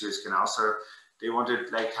opening of the Suez Canal. So they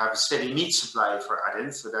wanted like have a steady meat supply for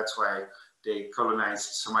Aden. So that's why they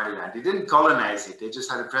colonized Somaliland. They didn't colonize it. They just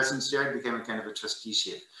had a presence there. It became a kind of a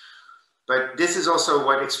trusteeship. But this is also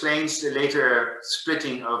what explains the later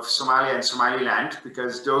splitting of Somalia and Somaliland,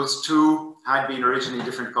 because those two had been originally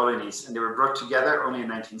different colonies and they were brought together only in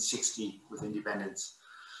 1960 with independence.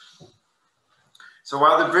 So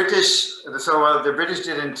while the British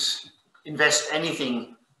didn't invest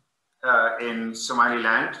anything in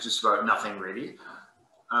Somaliland, just about nothing really.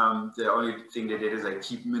 The only thing they did is like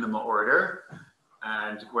keep minimal order,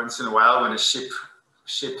 and once in a while, when a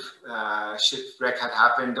shipwreck had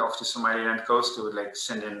happened off the Somaliland coast, they would like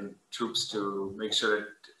send in troops to make sure that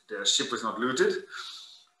the ship was not looted.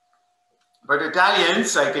 But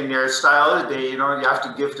Italians, like in their style, they, you have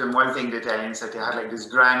to give them one thing, the Italians, that they had like this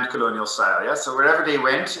grand colonial style, yeah? So wherever they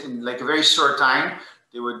went, in like a very short time,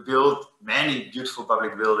 they would build many beautiful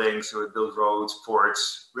public buildings, they would build roads,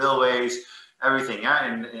 ports, railways, everything, yeah,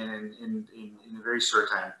 in a very short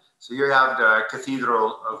time. So here you have the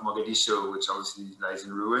Cathedral of Mogadishu, which obviously lies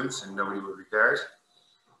in ruins and nobody would repair it.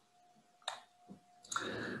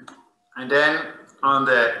 And then on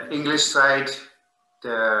the English side,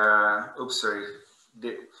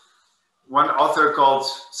 one author called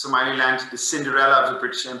Somaliland the Cinderella of the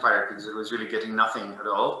British Empire, because it was really getting nothing at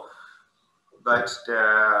all. But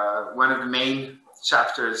one of the main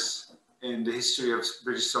chapters in the history of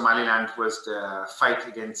British Somaliland was the fight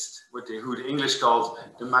against who the English called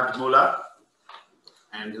the Mad Mullah,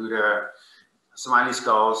 and who the Somalis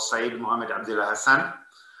call Said Mohammed Abdullah Hassan.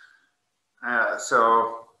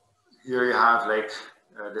 So here you have like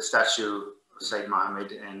the statue of Said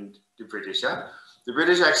Mohammed and the British. Yeah? The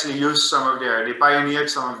British actually used they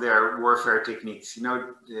pioneered some of their warfare techniques,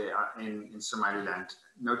 in Somaliland.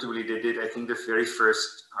 Notably, they did, I think, the very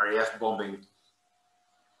first RAF bombing.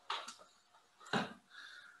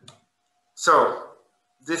 So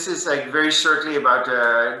this is like very shortly about,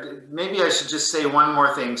 maybe I should just say one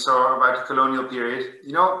more thing. So about the colonial period,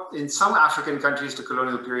 in some African countries, the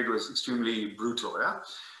colonial period was extremely brutal, yeah?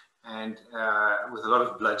 And with a lot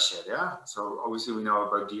of bloodshed, yeah? So obviously we know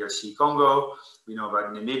about DRC Congo, we know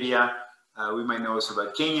about Namibia, we might know also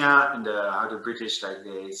about Kenya and how the British,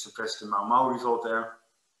 they suppressed the Mau Mau revolt there.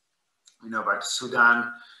 We know about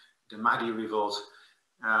Sudan, the Mahdi revolt.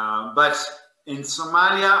 But in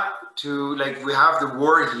Somalia, we have the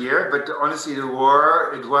war here, but honestly the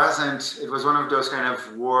war, it was one of those kind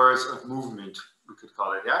of wars of movement, we could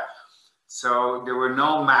call it, yeah? So there were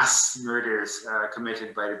no mass murders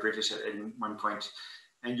committed by the British at one point.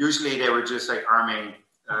 And usually they were just like arming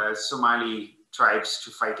Somali tribes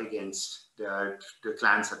to fight against the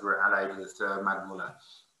clans that were allied with Mad Mullah.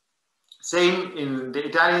 Same in the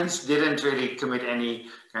Italians didn't really commit any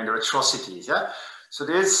kind of atrocities, yeah? So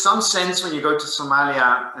there's some sense when you go to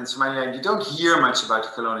Somalia and Somaliland, you don't hear much about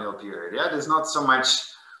the colonial period, yeah? There's not so much,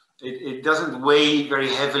 it doesn't weigh very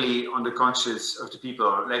heavily on the conscience of the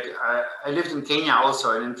people. Like I lived in Kenya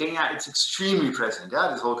also, and in Kenya it's extremely present,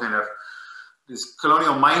 yeah? This whole kind of, this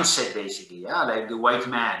colonial mindset basically, yeah? Like the white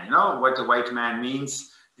man, what the white man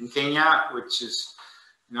means in Kenya, which is,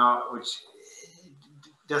 which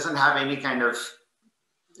doesn't have any kind of,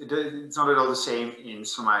 it's not at all the same in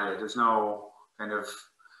Somalia. There's no kind of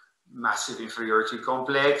massive inferiority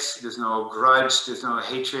complex, there's no grudge, there's no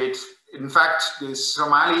hatred. In fact, the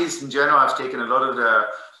Somalis in general have taken a lot of the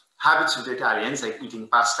habits of the Italians, like eating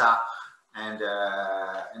pasta and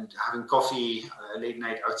having coffee late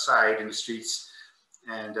night outside in the streets.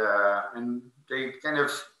 And they kind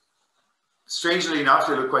of, strangely enough,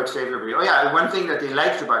 they look quite favorably. Oh yeah, one thing that they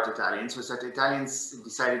liked about the Italians was that the Italians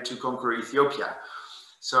decided to conquer Ethiopia.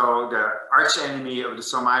 So the arch enemy of the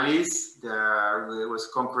Somalis was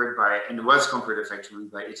conquered effectively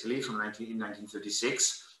by Italy in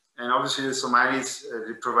 1936. And obviously the Somalis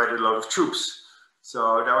they provided a lot of troops.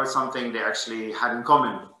 So that was something they actually had in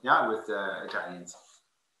common, yeah, with the Italians,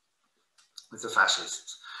 with the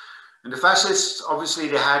fascists. And the fascists, obviously,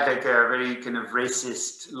 they had like a very kind of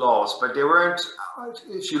racist laws, but they weren't,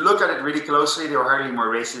 if you look at it really closely, they were hardly more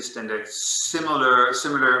racist than the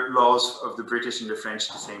similar laws of the British and the French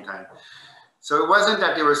at the same time. So it wasn't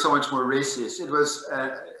that they were so much more racist. It was,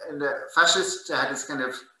 and the fascists had this kind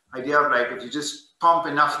of idea of like, if you just pump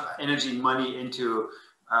enough energy and money into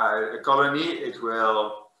a colony, it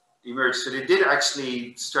will emerge. So they did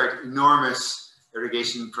actually start enormous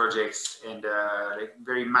irrigation projects and like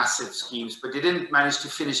very massive schemes, but they didn't manage to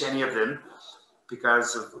finish any of them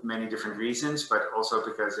because of many different reasons, but also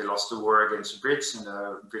because they lost the war against the Brits, and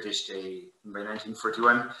the British, by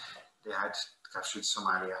 1941, they had captured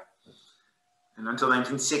Somalia. And until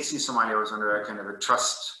 1960, Somalia was under a kind of a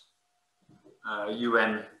trust,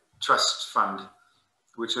 UN trust fund,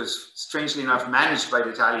 which was strangely enough managed by the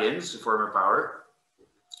Italians, the former power.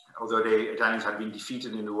 Although the Italians had been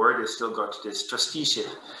defeated in the war, they still got this trusteeship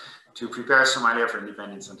to prepare Somalia for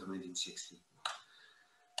independence until 1960.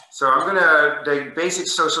 So I'm gonna, the basic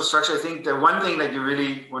social structure, I think the one thing that you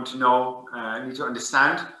really want to know, need to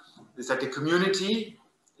understand, is that the community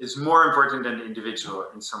is more important than the individual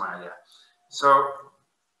in Somalia. So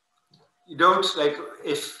you don't, like,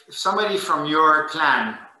 if somebody from your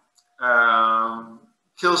clan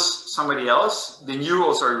kills somebody else, then you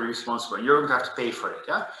also are responsible. You're going to have to pay for it,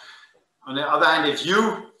 yeah? On the other hand, if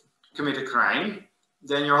you commit a crime,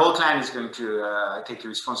 then your whole clan is going to take the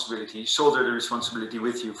responsibility, shoulder the responsibility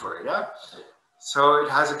with you for it, yeah? So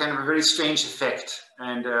it has a kind of a very strange effect.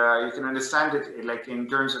 And you can understand it, like in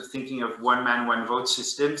terms of thinking of one man, one vote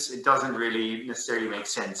systems, it doesn't really necessarily make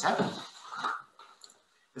sense, huh?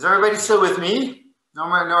 Is everybody still with me? No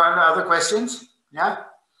other questions? Yeah?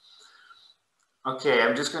 Okay,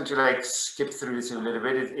 I'm just going to like skip through this a little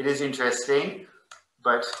bit. It is interesting,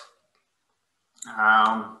 but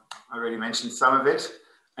I already mentioned some of it.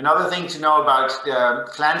 Another thing to know about the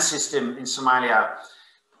clan system in Somalia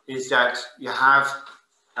is that you have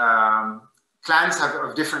clans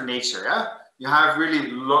of different nature. Yeah? You have really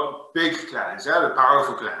big clans, yeah? The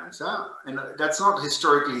powerful clans, yeah? And that's not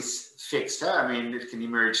historically fixed. Yeah? I mean, it can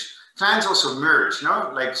emerge. Clans also merge, you know?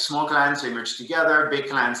 Like small clans, they merge together. Big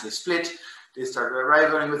clans, they split. They start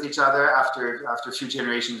rivaling with each other. After a few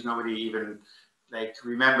generations, nobody even like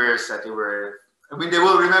remembers that they were. I mean, they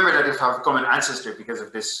will remember that they have a common ancestor because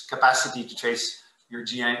of this capacity to trace your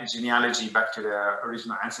genealogy back to the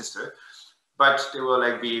original ancestor. But they will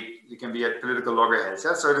like they can be at political loggerheads.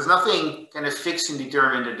 Yeah? So there's nothing kind of fixed and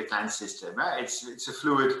determined in the clan system. Yeah? It's a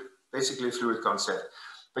fluid, basically a fluid concept.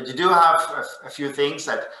 But you do have a few things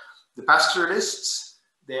that the pastoralists,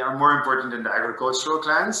 they are more important than the agricultural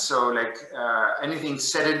clans. So like anything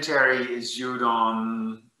sedentary is viewed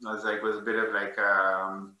on, like with a bit of like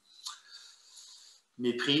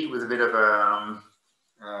mépris, with a bit of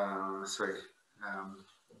sorry, how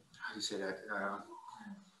do you say that?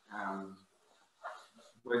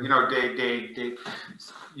 Well, you know,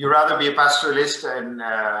 you rather be a pastoralist and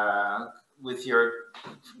with your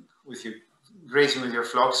grazing with your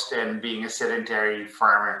flocks than being a sedentary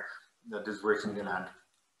farmer that is working the land.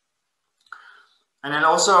 And then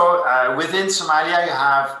also within Somalia, you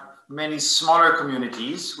have many smaller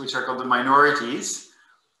communities, which are called the minorities,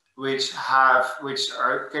 which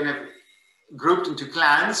are kind of grouped into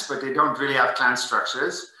clans, but they don't really have clan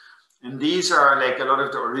structures. And these are like a lot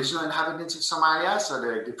of the original inhabitants of Somalia. So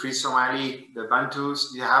the pre-Somali, the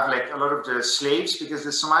Bantus, you have like a lot of the slaves, because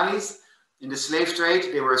the Somalis in the slave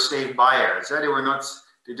trade, they were slave buyers. Yeah? There were no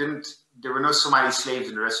Somali slaves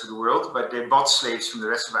in the rest of the world, but they bought slaves from the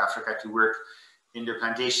rest of Africa to work in their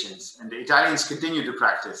plantations. And the Italians continued to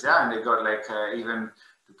practice, yeah, and they got like even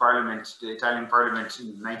the Italian parliament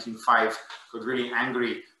in 1905 got really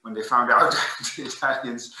angry when they found out that the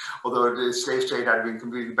Italians, although the slave trade had been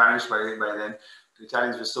completely banished by then, the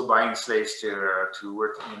Italians were still buying slaves to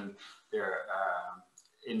work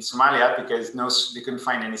in Somalia, because they couldn't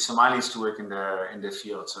find any Somalis to work in the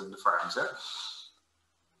fields or in the farms. Yeah?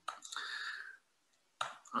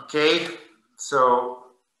 Okay, so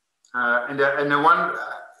and the one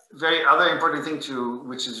very other important thing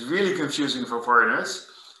which is really confusing for foreigners,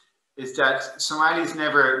 is that Somalis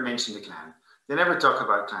never mention the clan. They never talk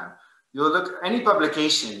about clan. You'll look any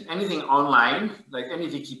publication, anything online, like any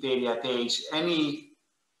Wikipedia page, anything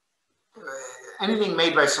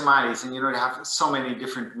made by Somalis, and you know they have so many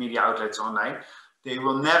different media outlets online, they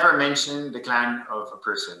will never mention the clan of a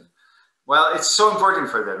person. Well, it's so important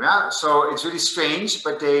for them, yeah. So it's really strange,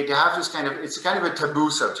 but they have this kind of, it's kind of a taboo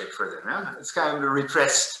subject for them, yeah. It's kind of a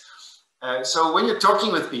repressed. So when you're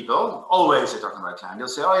talking with people, always they're talking about clan. They'll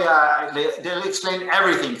say, oh yeah, they'll explain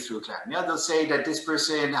everything through clan. Yeah, they'll say that this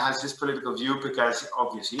person has this political view because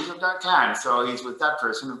obviously he's of that clan, so he's with that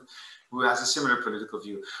person. who has a similar political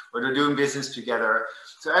view, or they're doing business together.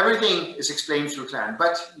 So everything is explained through clan,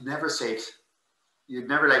 but you never say it. You'd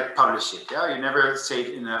never like publish it. Yeah, you never say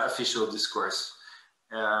it in an official discourse.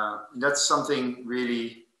 That's something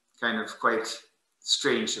really kind of quite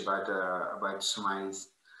strange about Somalis.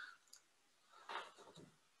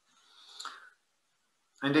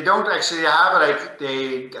 And they don't actually have like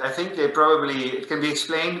I think they probably, it can be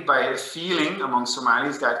explained by a feeling among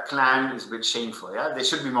Somalis that clan is a bit shameful. Yeah, they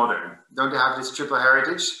should be modern. Don't they have this triple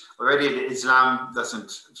heritage? Already the Islam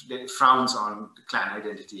frowns on the clan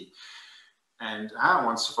identity. And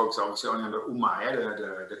wants to focus obviously only on the Ummah, yeah,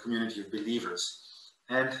 the community of believers.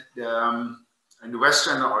 And the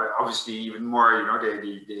Western are obviously even more, you know,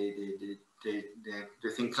 they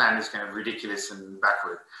think clan is kind of ridiculous and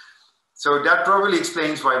backward. So that probably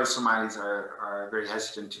explains why the Somalis are very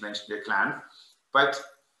hesitant to mention their clan.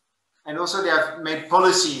 And also they have made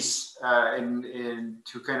policies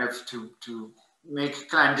to make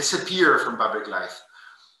clan disappear from public life.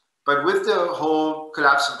 But with the whole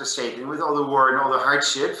collapse of the state and with all the war and all the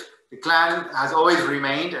hardship, the clan has always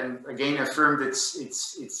remained and again affirmed its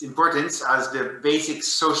importance as the basic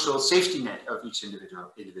social safety net of each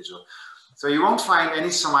individual. So you won't find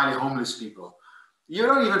any Somali homeless people. You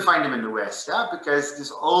don't even find them in the West, yeah? Because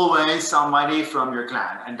there's always somebody from your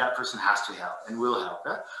clan and that person has to help and will help.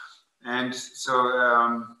 Yeah? And so,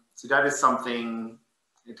 so that is something,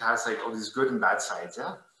 it has like all these good and bad sides.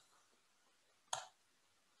 Yeah?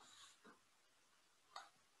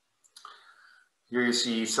 Here you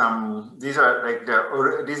see some, these are like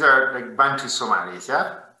Bantu Somalis,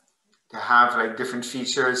 yeah? They have like different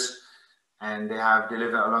features and they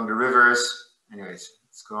live along the rivers. Anyways,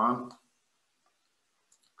 let's go on.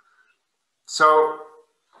 So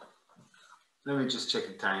let me just check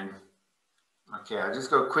the time. Okay, I'll just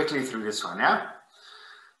go quickly through this one, yeah?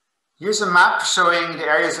 Here's a map showing the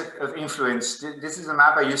areas of influence. This is a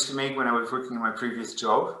map I used to make when I was working in my previous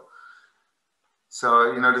job.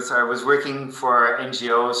 So you notice I was working for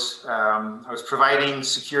NGOs. I was providing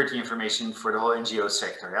security information for the whole NGO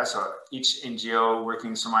sector. Yeah? So each NGO working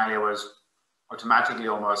in Somalia was automatically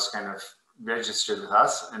almost kind of registered with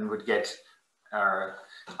us and would get our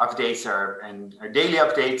updates, our daily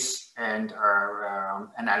updates and our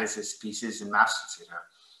analysis pieces and maps, etc.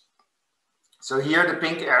 So here, the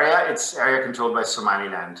pink area, it's area controlled by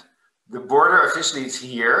Somaliland. The border officially is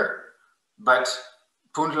here, but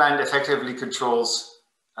Puntland effectively controls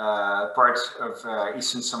part of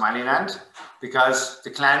eastern Somaliland because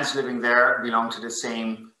the clans living there belong to the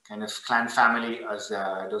same kind of clan family as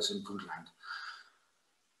those in Puntland.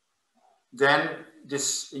 Then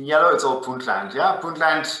this in yellow, it's all Puntland. Yeah,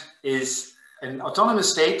 Puntland is an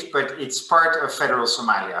autonomous state, but it's part of federal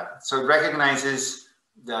Somalia. So it recognizes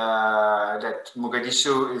that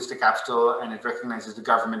Mogadishu is the capital and it recognizes the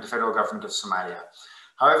government, the federal government of Somalia.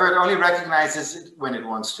 However, it only recognizes it when it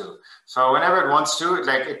wants to. So whenever it wants to,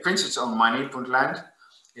 it prints its own money, Puntland.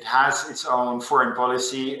 It has its own foreign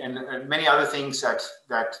policy and many other things that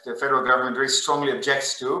the federal government very strongly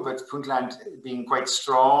objects to, but Puntland being quite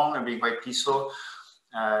strong and being quite peaceful,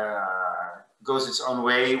 goes its own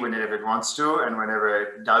way whenever it wants to and whenever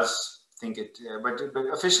it does think it, but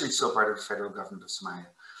officially it's still part of the federal government of Somalia.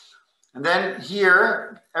 And then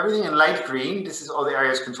here, everything in light green, this is all the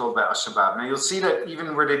areas controlled by Shabaab. Now you'll see that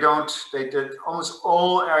even where they don't, almost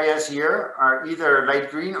all areas here are either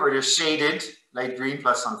light green or they're shaded light green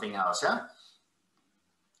plus something else, yeah?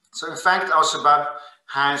 So in fact, Shabaab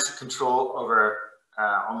has control over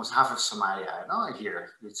almost half of Somalia, no, here,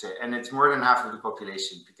 you'd say, and it's more than half of the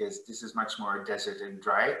population because this is much more desert and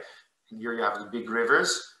dry. And here you have the big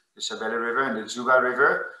rivers, the Shabaab River and the Juba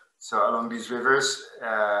River. So along these rivers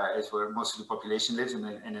is where most of the population lives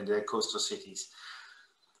and in the coastal cities.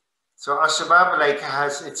 So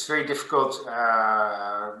Shabaab it's very difficult,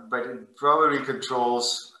 but it probably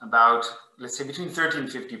controls about, let's say, between 30 and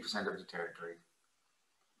 50% of the territory.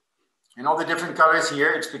 And all the different colors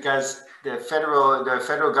here, it's because the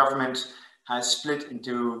federal government has split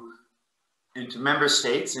into member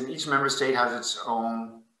states, and each member state has its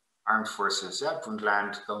own armed forces. Yeah,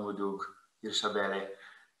 Puntland, Galmudug, Hirshabelle,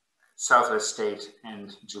 Southwest State,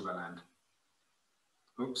 and Jubaland.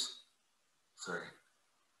 Oops, sorry.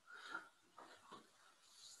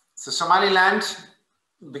 So Somaliland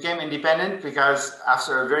became independent because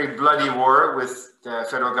after a very bloody war with the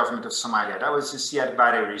federal government of Somalia. That was the Siad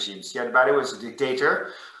Barre regime. Siad Barre was a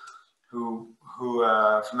dictator who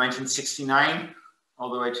from 1969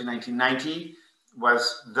 all the way to 1990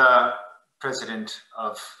 was the president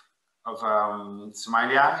of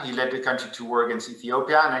Somalia. He led the country to war against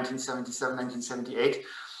Ethiopia in 1977, 1978.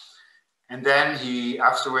 And then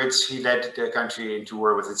afterwards, he led the country into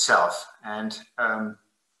war with itself. And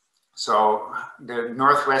so the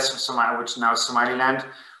northwest of Somalia, which is now Somaliland,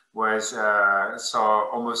 saw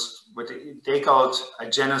almost what they called a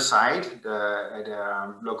genocide,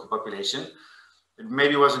 the local population. It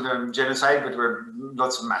maybe wasn't a genocide, but there were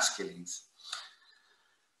lots of mass killings.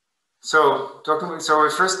 So we're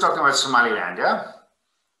first talking about Somaliland, yeah?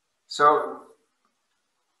 So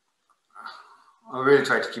I'll really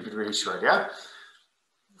try to keep it really short, yeah?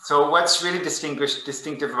 So what's really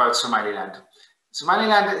distinctive about Somaliland?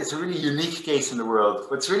 Somaliland is a really unique case in the world.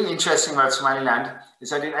 What's really interesting about Somaliland is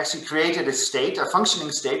that it actually created a state, a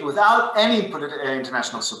functioning state, without any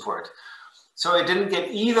international support. So it didn't get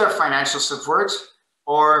either financial support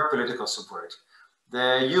or political support.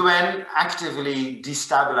 The UN actively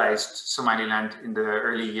destabilized Somaliland in the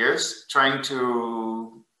early years, trying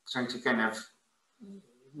to kind of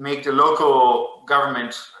make the local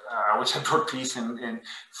government, which had brought peace and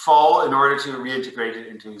fall in order to reintegrate it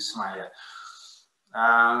into Somalia.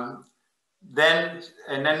 Then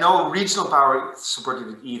no regional power supported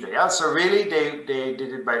it either. Yeah, so really they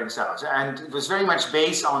did it by themselves, and it was very much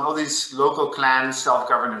based on all these local clan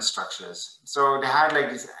self-governance structures. So they had like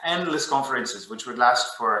these endless conferences, which would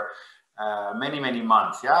last for many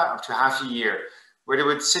months, yeah, up to half a year, where they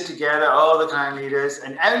would sit together, all the clan leaders,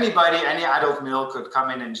 and anybody, any adult male could come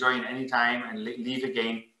in and join anytime and leave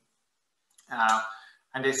again.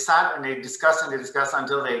 And they sat and they discussed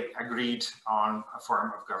until they agreed on a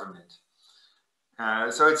form of government.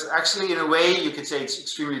 So it's actually, in a way, you could say it's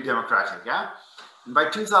extremely democratic, yeah? And by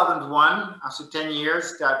 2001, after 10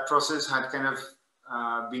 years, that process had kind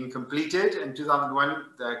of been completed. In 2001,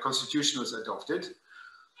 the constitution was adopted.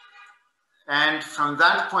 And from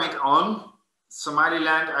that point on,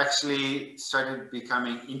 Somaliland actually started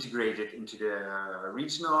becoming integrated into the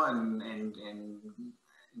regional and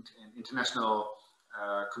international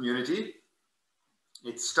community.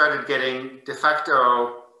 It started getting de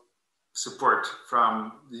facto support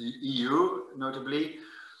from the EU, notably,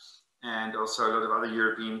 and also a lot of other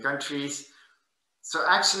European countries. So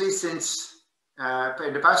actually, since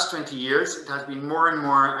in the past 20 years, it has been more and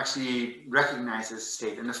more actually recognized as a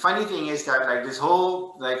state. And the funny thing is that like this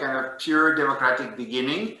whole like kind of pure democratic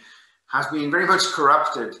beginning has been very much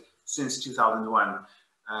corrupted since 2001.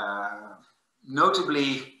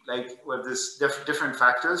 Notably, like well, there's different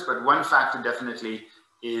factors, but one factor definitely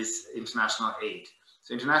is international aid.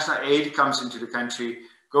 So international aid comes into the country,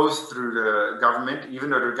 goes through the government, even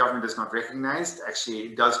though the government is not recognized, actually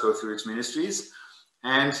it does go through its ministries,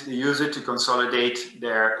 and they use it to consolidate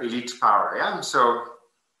their elite power, yeah? So,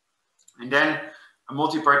 and then a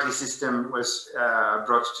multi-party system was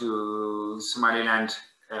brought to Somaliland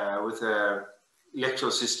with an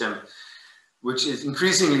electoral system, which is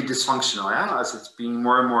increasingly dysfunctional, yeah? As it's being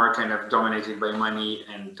more and more kind of dominated by money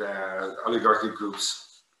and oligarchic groups.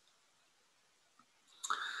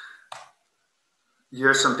 Here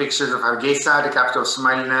are some pictures of Hargeisa, the capital of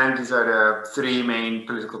Somaliland. These are the three main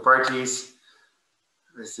political parties.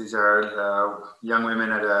 These are young women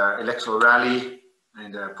at an electoral rally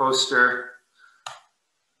and a poster.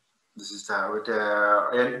 This is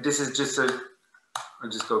and this is just I'll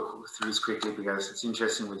just go through this quickly because it's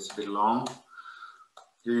interesting, but it's a bit long.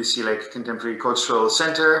 Here you see like contemporary cultural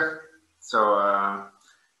center. So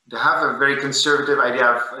they have a very conservative idea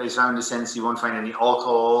of Islam in the sense you won't find any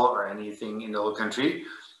alcohol or anything in the whole country,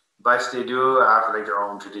 but they do have like their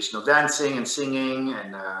own traditional dancing and singing,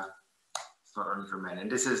 and it's not only for men.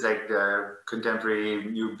 And this is like the contemporary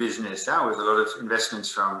new business with a lot of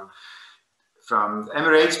investments from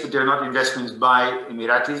Emirates, but they're not investments by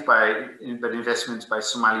Emiratis, but investments by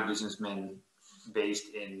Somali businessmen based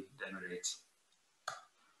in the Emirates.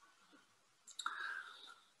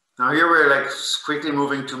 Now here we're like quickly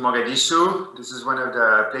moving to Mogadishu. This is one of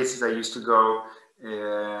the places I used to go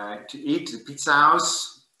to eat, the pizza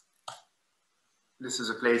house. This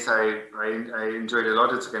is a place I enjoyed a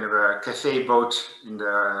lot. It's kind of a cafe boat in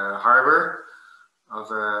the harbor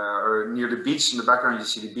or near the beach. In the background you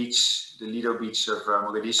see the beach, the Lido beach of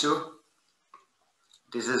Mogadishu.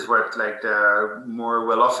 This is what like the more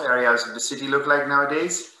well-off areas of the city look like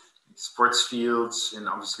nowadays. Sports fields and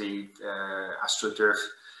obviously AstroTurf.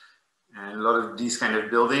 And a lot of these kind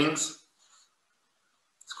of buildings.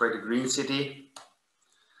 It's quite a green city.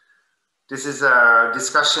 This is a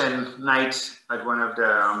discussion night at one of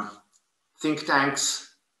the think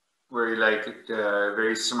tanks, where like the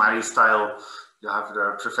very Somali style, you have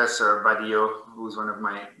the Professor Badio, who's one of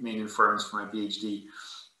my main informants for my PhD.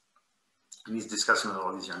 And he's discussing with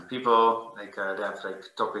all these young people, like they have like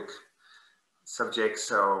topic subjects,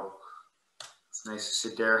 so it's nice to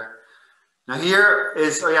sit there. Now here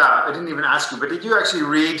is, oh yeah, I didn't even ask you, but did you actually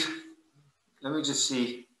read, let me just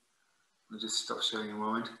see, I'll just stop showing a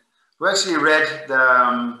moment. Who actually read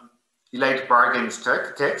the Elite Bargains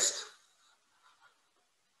text?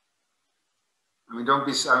 I mean, don't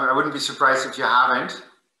be, I wouldn't be surprised if you haven't,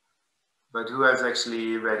 but who has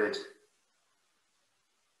actually read it?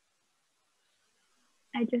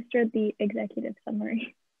 I just read the executive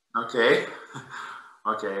summary. Okay.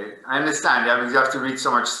 Okay, I understand. Yeah, because you have to read so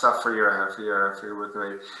much stuff for your work.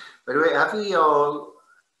 Right? By the way, have we all?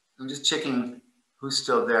 I'm just checking who's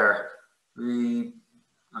still there.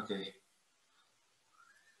 Okay.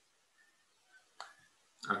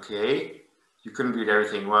 Okay, you couldn't read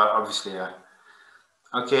everything. Well, obviously, yeah.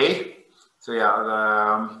 Okay, so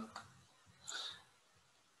yeah.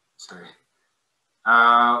 Sorry.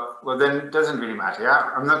 Well, then it doesn't really matter. Yeah,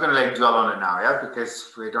 I'm not going to like dwell on it now. Yeah,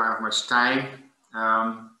 because we don't have much time.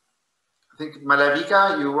 I think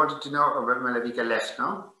Malavika, you wanted to know about Malavika left,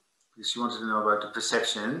 no? Because she wanted to know about the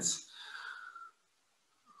perceptions.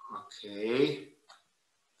 Okay.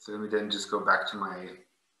 So let me then just go back to my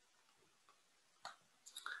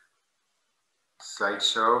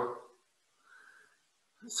slideshow.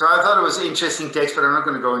 So I thought it was an interesting text, but I'm not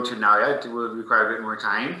going to go into it now yet. It will require a bit more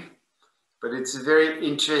time. But it's a very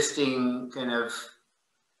interesting kind of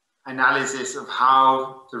analysis of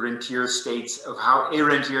how the rentier states, of how a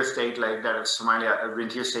rentier state like that of Somalia, a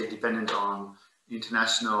rentier state dependent on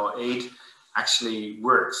international aid, actually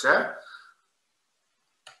works. Yeah?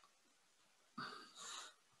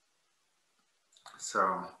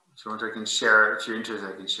 So if you want, I can share, if you're interested,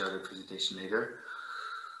 I can share the presentation later.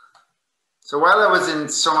 So while I was in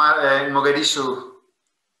Mogadishu,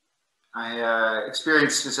 I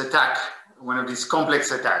experienced this attack, one of these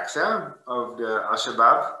complex attacks, yeah, of the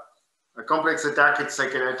Shabaab. A complex attack, it's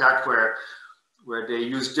like an attack where they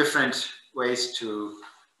use different ways to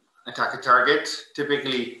attack a target.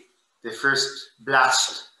 Typically, they first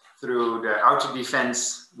blast through the outer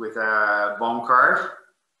defense with a bomb car.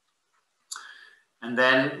 And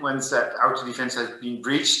then once that outer defense has been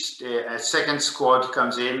breached, a second squad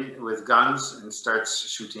comes in with guns and starts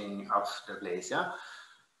shooting up the place, yeah?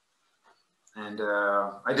 And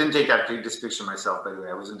I didn't take this picture myself, by the way.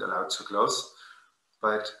 I wasn't allowed so close.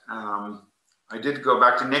 But I did go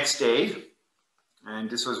back the next day, and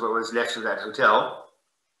this was what was left of that hotel,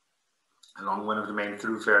 along one of the main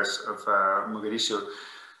thoroughfares of Mogadishu.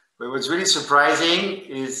 But what's really surprising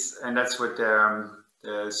is, and that's what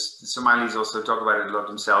the Somalis also talk about it a lot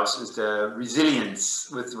themselves, is the resilience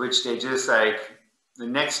with which they just like, the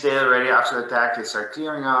next day already after the attack, they start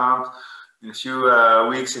clearing up. In a few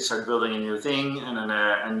weeks, they start building a new thing, and then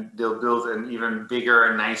and they'll build an even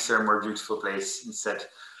bigger, nicer, more beautiful place instead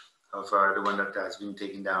of the one that has been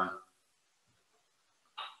taken down.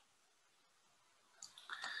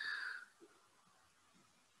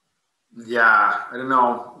 Yeah, I don't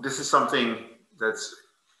know. This is something that's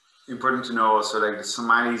important to know. Also, like the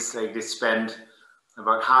Somalis, like they spend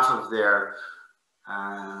about half of their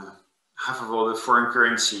half of all the foreign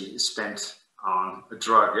currency is spent on a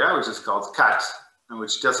drug, yeah, which is called kat, and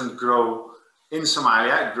which doesn't grow in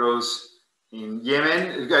Somalia. It grows in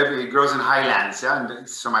Yemen. It grows in highlands, yeah, and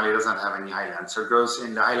Somalia doesn't have any highlands, so it grows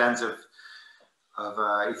in the highlands of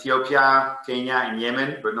Ethiopia, Kenya, and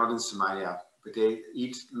Yemen, but not in Somalia. But they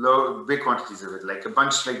eat big quantities of it. Like a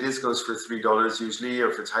bunch like this goes for $3 usually,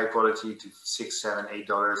 or if it's high quality, to $6, $7,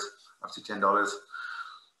 $8, up to $10.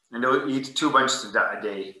 And they'll eat 2 bunches of that a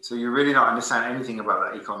day. So you really don't understand anything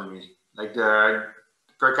about that economy. Like the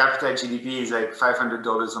per capita GDP is like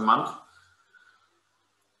 $500 a month.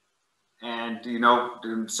 And you know,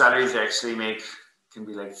 the salaries they actually make can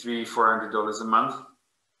be like $300, $400 a month.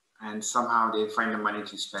 And somehow they find the money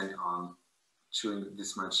to spend on chewing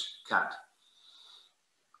this much cat.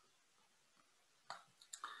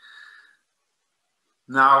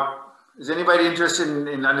 Now, is anybody interested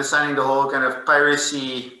in understanding the whole kind of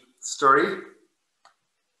piracy story?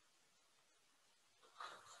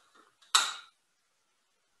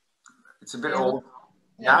 It's a bit old.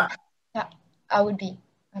 Yeah? Yeah, I would be.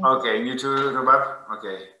 Okay, you too, Rubab?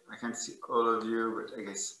 Okay, I can't see all of you, but I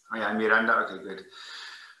guess, oh yeah, Miranda, okay, good.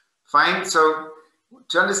 Fine, so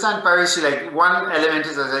to understand piracy, like one element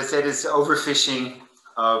is, as I said, is overfishing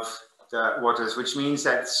of the waters, which means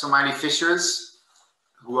that Somali fishers,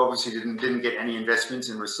 who obviously didn't get any investments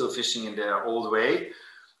and were still fishing in the old way,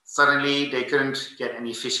 suddenly they couldn't get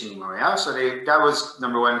any fish anymore. Yeah, so that was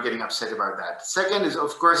number one, getting upset about that. Second is,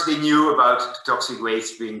 of course, they knew about the toxic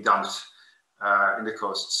waste being dumped in the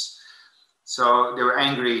coasts, so they were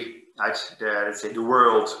angry at let's say the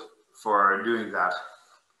world for doing that.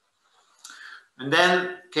 And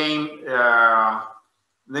then came the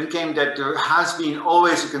And then came that there has been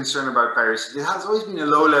always a concern about piracy. There has always been a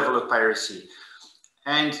low level of piracy.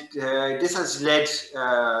 And this has led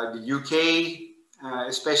the UK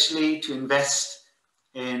especially to invest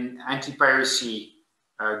in anti-piracy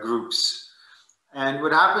groups. And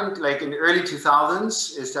what happened like in the early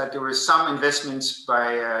 2000s is that there were some investments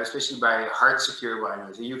by, especially by Heart Secure,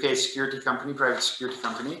 the UK security company, private security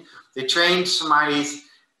company. They trained Somalis,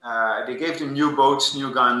 they gave them new boats,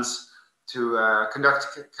 new guns to conduct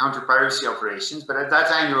counter-piracy operations. But at that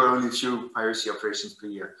time, there were only a few piracy operations per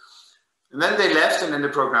year. And then they left and then the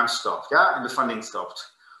program stopped, yeah, and the funding stopped.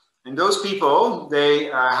 And those people, they,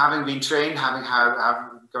 having been trained, having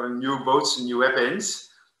gotten new boats and new weapons,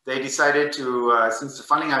 they decided to, since the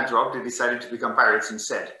funding had dropped, they decided to become pirates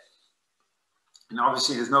instead. And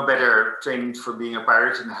obviously there's no better training for being a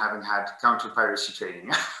pirate than having had counter-piracy training.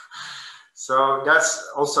 So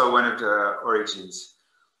that's also one of the origins.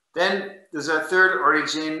 Then there's a third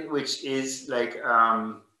origin, which is like,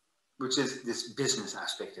 which is this business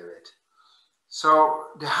aspect of it. So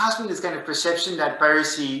there has been this kind of perception that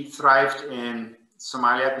piracy thrived in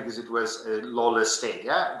Somalia because it was a lawless state,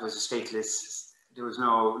 yeah? It was a stateless, there was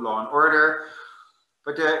no law and order.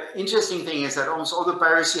 But the interesting thing is that almost all the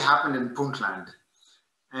piracy happened in Puntland.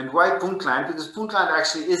 And why Puntland? Because Puntland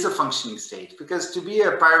actually is a functioning state. Because to be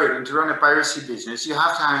a pirate and to run a piracy business, you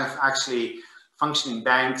have to have actually functioning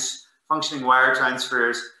banks, functioning wire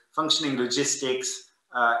transfers, functioning logistics,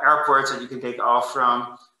 airports that you can take off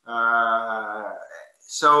from.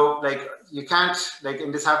 So like you can't, like,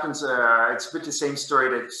 and this happens, it's a bit the same story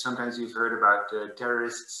that sometimes you've heard about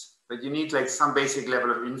terrorists, but you need like some basic level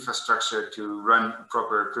of infrastructure to run a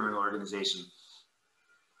proper criminal organization.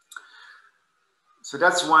 So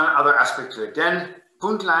that's one other aspect to it. Then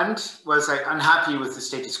Puntland was like unhappy with the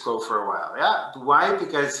status quo for a while. Yeah, why?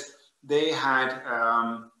 Because they had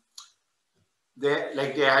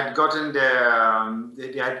they had gotten the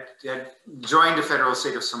they had joined the federal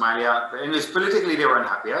state of Somalia. But anyways, politically they were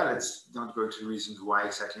unhappy. Yeah, let's not go into reasons why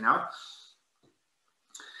exactly now.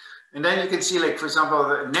 And then you can see, like, for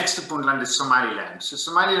example, next to Puntland is Somaliland. So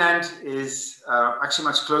Somaliland is actually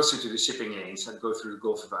much closer to the shipping lanes that go through the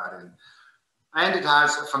Gulf of Aden. And it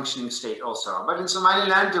has a functioning state also. But in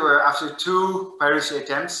Somaliland, there were, after 2 piracy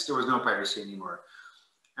attempts, there was no piracy anymore.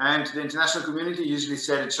 And the international community usually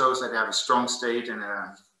said it shows that they have a strong state and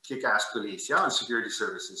a kick-ass police, yeah, and security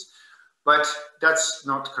services. But that's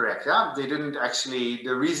not correct, yeah? They didn't actually,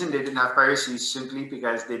 the reason they didn't have piracy is simply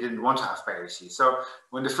because they didn't want to have piracy. So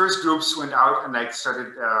when the first groups went out and like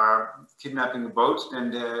started kidnapping a boat,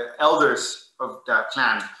 then the elders of that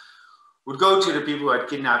clan would go to the people who had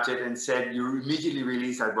kidnapped it and said, you immediately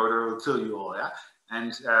release that boat or we'll kill you all, yeah?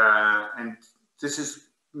 And this is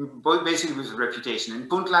basically with reputation. In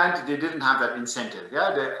Puntland, they didn't have that incentive,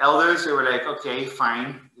 yeah? The elders, they were like, okay,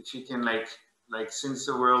 fine, if you can like since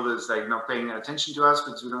the world is like not paying attention to us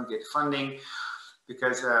because we don't get funding,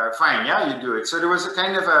 because fine, yeah, you do it. So there was a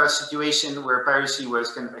kind of a situation where piracy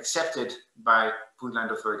was kind of accepted by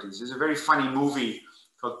Puntland authorities. There's a very funny movie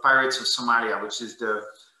called Pirates of Somalia, which is the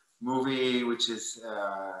movie, which is,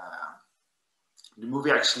 the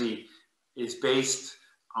movie actually is based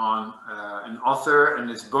on an author and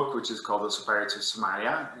his book, which is called also Pirates of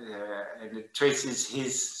Somalia, and it traces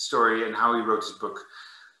his story and how he wrote his book.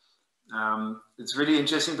 It's really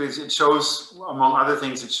interesting because it shows, among other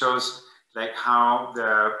things, it shows like how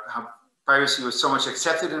piracy was so much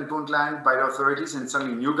accepted in Puntland by the authorities, and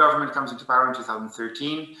suddenly a new government comes into power in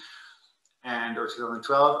 2013 or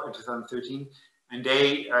 2012 or 2013, and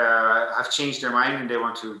they have changed their mind and they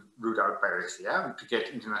want to root out piracy, yeah, to get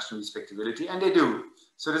international respectability, and they do.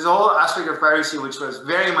 So there's a whole aspect of piracy which was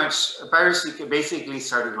very much, piracy basically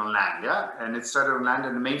started on land, yeah? And it started on land,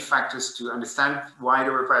 and the main factors to understand why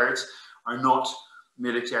there were pirates are not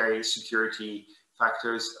military security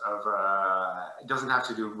factors of, it doesn't have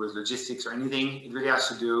to do with logistics or anything, it really has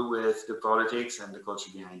to do with the politics and the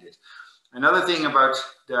culture behind it. Another thing about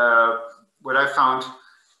what I found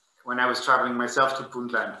when I was traveling myself to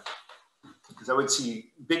Puntland, because I would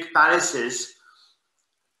see big palaces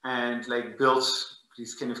and like built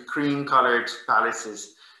these kind of cream-colored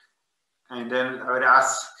palaces, and then I would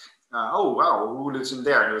ask, "Oh wow, who lives in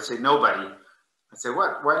there?" And they would say, "Nobody." I'd say,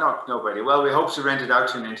 "What? Why not nobody?" "Well, we hope to rent it out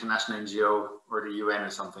to an international NGO or the UN or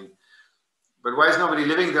something." "But why is nobody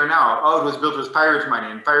living there now?" "Oh, it was built with pirate money,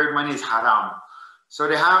 and pirate money is haram." So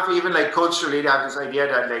they have, even like culturally, they have this idea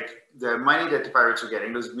that like the money that the pirates were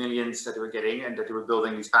getting, those millions that they were getting and that they were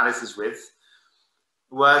building these palaces with,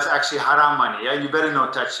 was actually haram money. Yeah, you better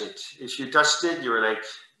not touch it. If you touched it, you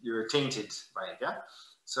were tainted by it. Yeah.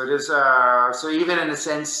 So there's so even in a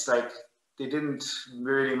sense, like they didn't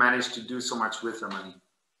really manage to do so much with their money.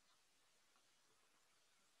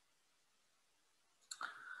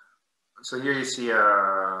 So here you see,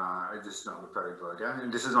 this is not a pirate boat, yeah?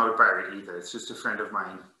 And this is not a pirate either. It's just a friend of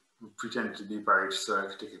mine who pretended to be a pirate so I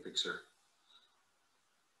could take a picture.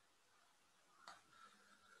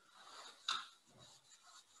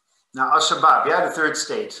 Now, Al-Shabaab, yeah, the third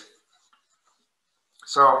state.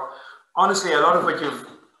 So honestly, a lot of what you've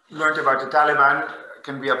learned about the Taliban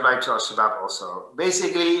can be applied to Al-Shabaab also.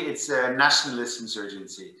 Basically, it's a nationalist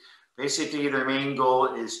insurgency. Basically, their main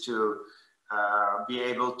goal is to be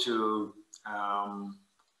able to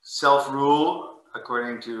self-rule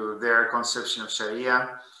according to their conception of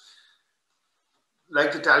Sharia.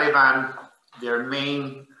 Like the Taliban, their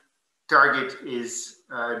main target is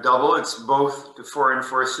double. It's both the foreign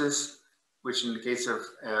forces, which in the case of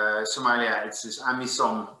Somalia, it's this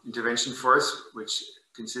AMISOM intervention force, which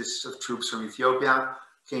consists of troops from Ethiopia,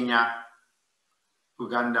 Kenya,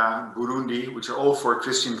 Uganda, Burundi, which are all 4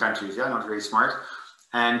 Christian countries, yeah, not very smart,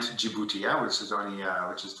 and Djibouti, yeah, which is only,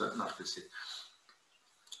 which is not Christian.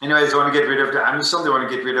 Anyways, they want to get rid of the AMISOM. They want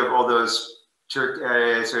to get rid of all those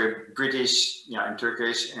British, yeah, and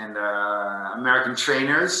Turkish and American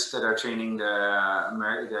trainers that are training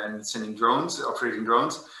and sending drones, operating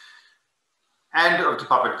drones, and of the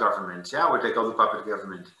puppet government, yeah, what they call the puppet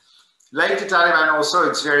government. Like the Taliban also,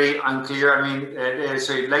 it's very unclear. I mean,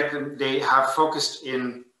 so like they have focused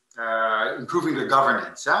in improving the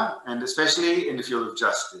governance, yeah, and especially in the field of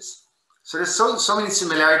justice. So there's so many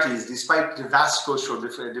similarities, despite the vast cultural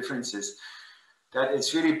differences, that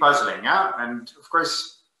it's really puzzling, yeah. And of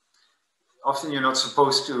course, often you're not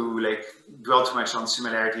supposed to like dwell too much on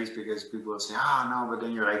similarities because people will say, "Ah, no," but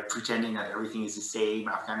then you're like pretending that everything is the same,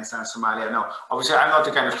 Afghanistan, Somalia. No, obviously I'm not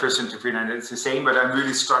the kind of person to pretend it's the same, but I'm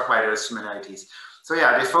really struck by those similarities. So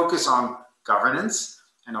yeah, they focus on governance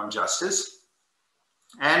and on justice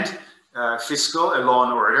and fiscal and law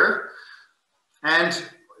and order. And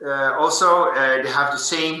also, they have the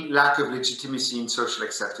same lack of legitimacy and social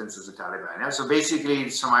acceptance as the Taliban. Yeah? So basically, the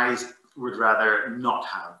Somalis would rather not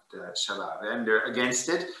have the Shabaab, and they're against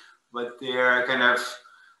it, but they're kind of,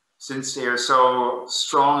 since they are so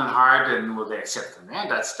strong and hard, then will they accept them? Yeah?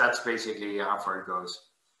 That's basically how far it goes.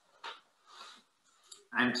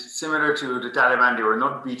 And similar to the Taliban, they were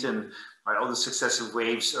not beaten by all the successive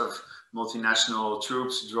waves of multinational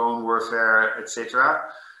troops, drone warfare, etc.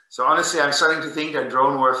 So honestly, I'm starting to think that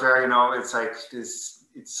drone warfare, you know, it's like this,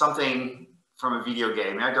 it's something from a video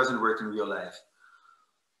game. Yeah? It doesn't work in real life.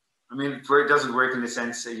 I mean, it doesn't work in the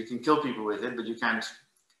sense that you can kill people with it, but you can't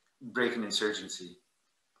break an insurgency.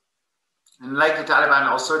 And like the Taliban,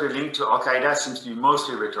 also the link to Al-Qaeda seems to be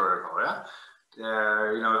mostly rhetorical. Yeah?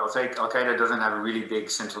 You know, Al-Qaeda doesn't have a really big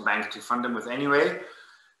central bank to fund them with anyway.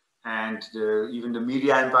 And even the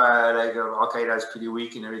media empire, like Al-Qaeda, is pretty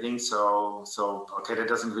weak and everything. So Al-Qaeda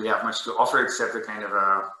doesn't really have much to offer except a kind of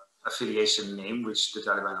a affiliation name, which the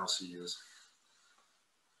Taliban also use.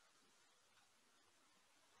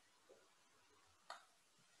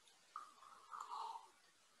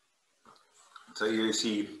 So here you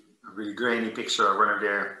see a really grainy picture of one of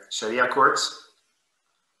their Sharia courts.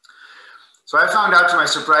 So I found out to my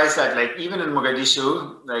surprise that, like, even in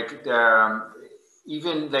Mogadishu, like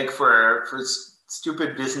even like for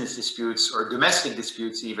stupid business disputes or domestic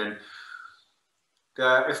disputes, even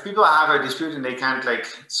if people have a dispute and they can't like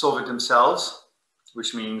solve it themselves,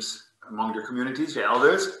 which means among their communities, the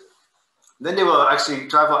elders, then they will actually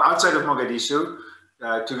travel outside of Mogadishu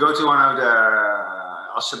to go to one of the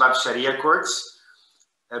Al-Shabaab Sharia courts.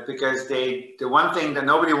 Because the one thing that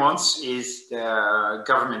nobody wants is the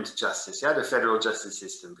government justice, yeah, the federal justice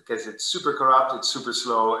system, because it's super corrupt, it's super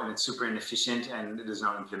slow, and it's super inefficient, and there's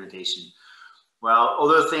no implementation. Well,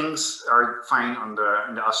 other things are fine in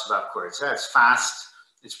the Al-Shabaab courts. Yeah, it's fast,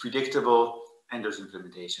 it's predictable, and there's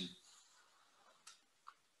implementation.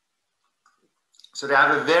 So they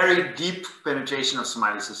have a very deep penetration of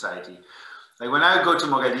Somali society. Like when I go to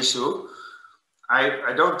Mogadishu,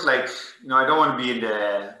 I don't like, you know, I don't want to be in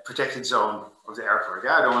the protected zone of the airport.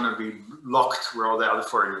 Yeah, I don't want to be locked where all the other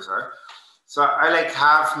foreigners are. So I like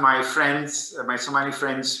have my friends, my Somali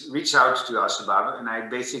friends, reach out to Al-Shabaab, and I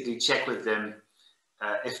basically check with them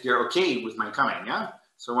if they're okay with my coming. Yeah.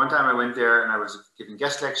 So one time I went there and I was giving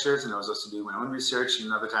guest lectures, and I was also doing my own research. And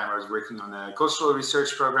another time I was working on a cultural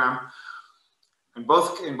research program. In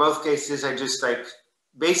both cases, I just like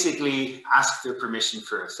basically asked their permission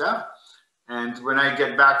first. Yeah. And when I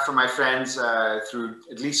get back from my friends through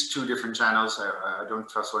at least 2 different channels, I don't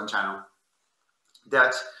trust one channel,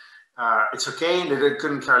 that it's okay and that they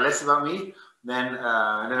couldn't care less about me, then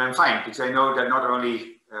I'm fine, because I know that not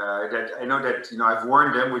only that I know that, you know, I've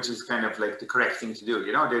warned them, which is kind of like the correct thing to do.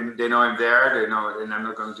 You know, they know I'm there, they know, and I'm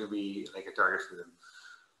not going to be like a target for them.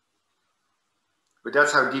 But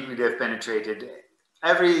that's how deeply they've penetrated.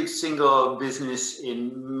 Every single business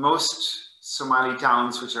in most Somali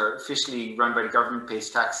towns, which are officially run by the government, pays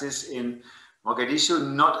taxes. In Mogadishu,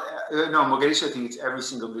 Mogadishu, I think it's every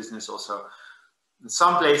single business also. In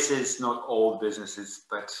some places, not all businesses,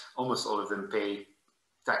 but almost all of them pay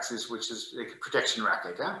taxes, which is like a protection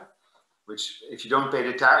racket, yeah? Which if you don't pay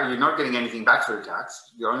the tax, you're not getting anything back for the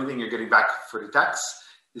tax. The only thing you're getting back for the tax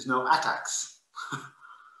is no tax.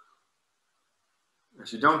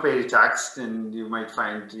 If you don't pay the tax, then you might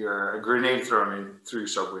find a grenade thrown in through your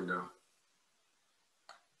shop window.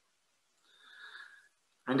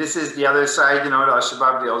 And this is the other side, you know, the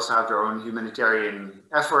Shabaab, they also have their own humanitarian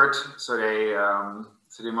effort. So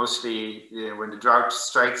they mostly, when the drought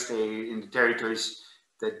strikes, in the territories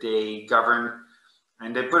that they govern,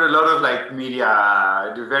 and they put a lot of like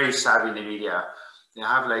media, they're very savvy in the media. They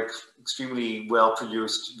have like extremely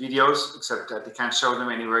well-produced videos, except that they can't show them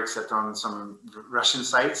anywhere except on some Russian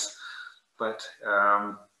sites. But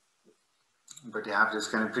they have this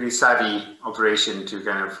kind of pretty savvy operation to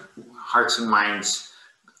kind of hearts and minds,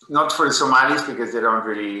 not for the Somalis because they don't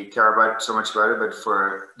really care so much about it, but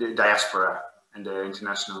for the diaspora and the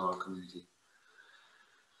international community.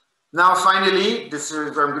 Now, finally, this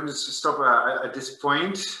is where I'm going to stop at this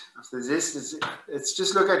point. After this, let's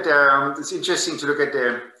just look at it's interesting to look at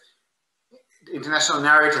the international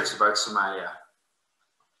narratives about Somalia.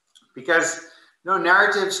 Because, you know,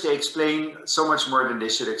 narratives, they explain so much more than they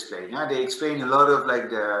should explain. Yeah? They explain a lot of like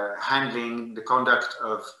the handling, the conduct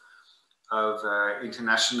of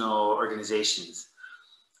international organizations,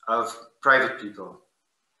 of private people.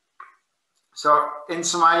 So in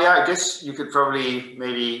Somalia, I guess you could probably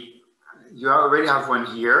you already have one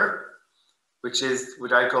here, which is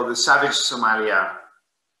what I call the savage Somalia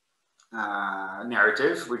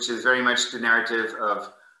narrative, which is very much the narrative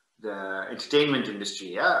of the entertainment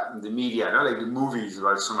industry, yeah, the media, you know, like the movies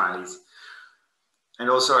about Somalis, and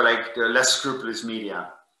also like the less scrupulous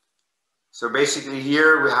media. So basically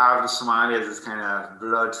here we have the Somali as this kind of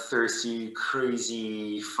bloodthirsty,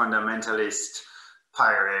 crazy, fundamentalist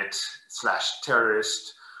pirate /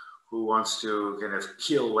 terrorist who wants to kind of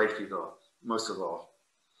kill white people, most of all.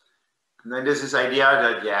 And then there's this idea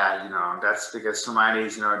that, yeah, you know, that's because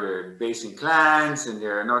Somalis, you know, they're based in clans and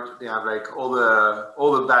they have like all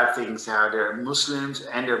the bad things. They're Muslims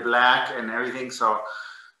and they're black and everything. So,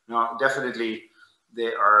 you know, definitely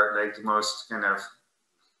they are like the most kind of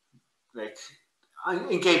like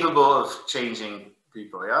incapable of changing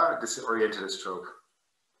people, yeah? This orientalist trope.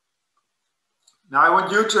 Now I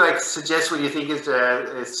want you to like suggest what you think is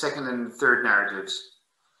the second and third narratives.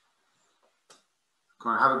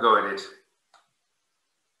 Come on, have a go at it.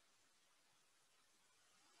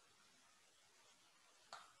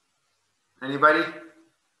 Anybody?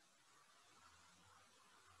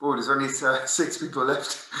 Oh, there's only 6 people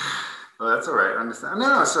left. Well, that's all right, I understand.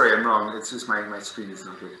 No, sorry, I'm wrong. It's just my screen is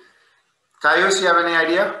not good. Caius, you have any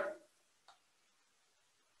idea?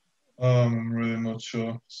 I'm really not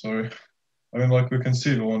sure, sorry. I mean, like we can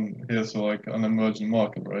see the one here, so like an emerging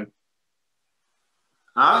market, right?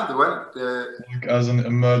 The one? Like as an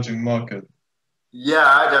emerging market.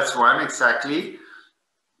 Yeah, that's one, exactly.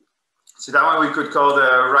 So that one we could call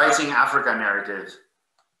the Rising Africa narrative.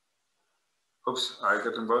 Oops, I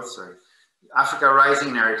got them both, sorry. Africa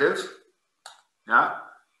Rising narrative, yeah.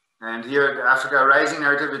 And here, the Africa Rising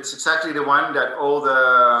narrative, it's exactly the one that all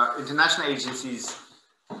the international agencies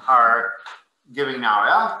are giving now,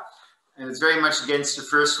 yeah? And it's very much against the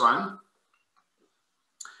first one.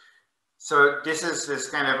 So this is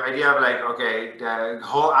this kind of idea of like, okay, the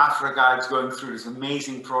whole Africa is going through this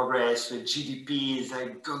amazing progress. The GDP is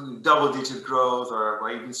like double-digit growth, or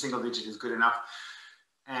even single-digit is good enough.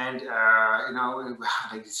 And, you know, we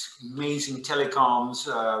have like this amazing telecoms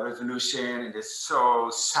revolution, and it's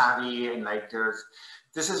so savvy, and like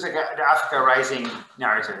this is like the Africa Rising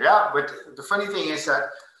narrative, yeah? But the funny thing is that,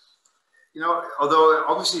 you know, although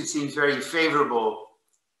obviously it seems very favorable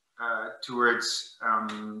towards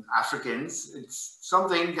Africans, it's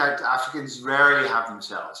something that Africans rarely have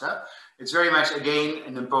themselves, yeah? It's very much, again,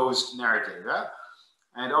 an imposed narrative, yeah?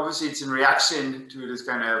 And obviously it's in reaction to this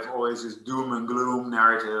kind of always this doom and gloom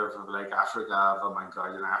narrative of like Africa, oh my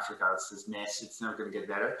God, in Africa, it's this mess, it's never gonna get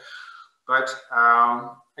better. But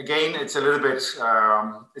again, it's a little bit,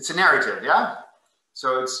 it's a narrative, yeah?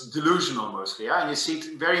 So it's delusional mostly, yeah? And you see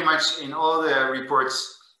it very much in all the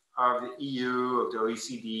reports of the EU, of the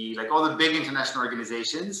OECD, like all the big international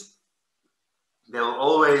organizations. They'll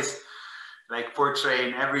always like portray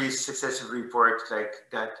in every successive report like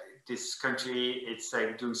that this country, it's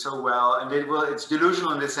like doing so well, and it's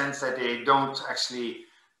delusional in the sense that they don't actually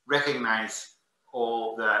recognize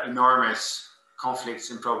all the enormous conflicts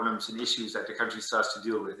and problems and issues that the country starts to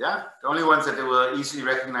deal with. Yeah, the only ones that they will easily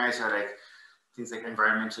recognize are like things like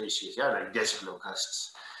environmental issues. Yeah, like desert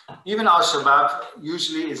locusts. Even Shabaab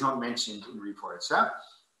usually is not mentioned in reports. Yeah,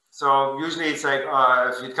 so usually it's like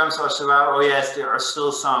if it comes to Shabaab, oh yes, there are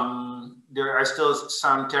still some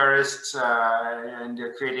terrorists and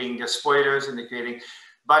they're spoilers and they're creating,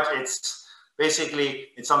 but it's basically,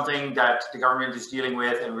 it's something that the government is dealing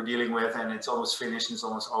with and we're dealing with, and it's almost finished and it's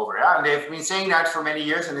almost over. Yeah? And they've been saying that for many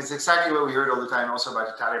years, and it's exactly what we heard all the time also about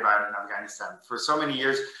the Taliban in Afghanistan. For so many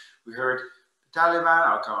years, we heard the Taliban,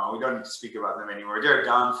 oh come on, we don't need to speak about them anymore. They're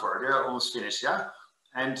done for, they're almost finished, yeah?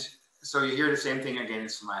 And so you hear the same thing again in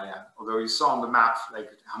Somalia, although you saw on the map like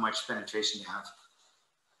how much penetration they have.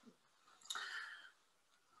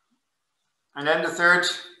 And then the third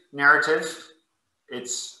narrative,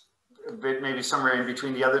 it's a bit maybe somewhere in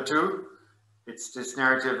between the other two. It's this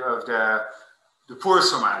narrative of the poor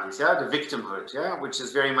Somalis, yeah, the victimhood, yeah, which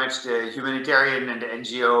is very much the humanitarian and the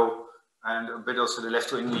NGO and a bit also the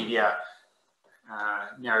left-wing media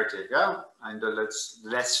narrative, yeah, and the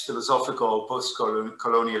less philosophical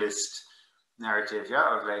post-colonialist narrative,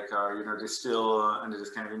 yeah, of like, you know, they're still under this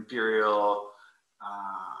kind of imperial,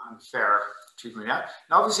 unfair treatment. Yeah,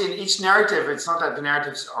 and obviously in each narrative, it's not that the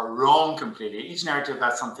narratives are wrong completely. Each narrative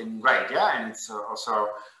has something right. Yeah, and it's also,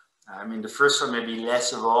 I mean, the first one maybe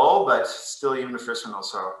less of all, but still even the first one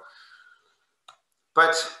also.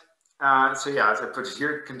 But so yeah, as I put it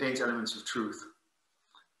here, it contains elements of truth.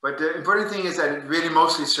 But the important thing is that it really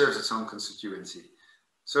mostly serves its own constituency.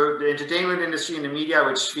 So the entertainment industry and the media,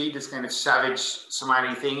 which feed this kind of savage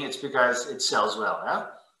Somali thing, it's because it sells well. Yeah,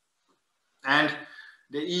 and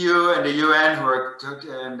the EU and the UN,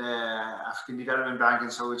 and the African Development Bank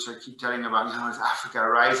and so, which I keep telling about, you know, is Africa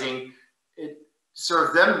rising, it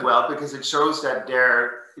serves them well because it shows that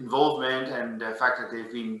their involvement and the fact that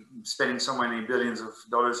they've been spending so many billions of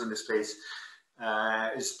dollars in this space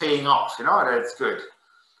is paying off, you know, that's good.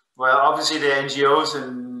 Well, obviously the NGOs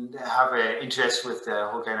have an interest with the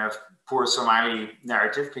whole kind of poor Somali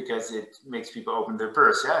narrative because it makes people open their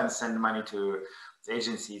purse, yeah, and send money to the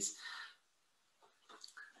agencies.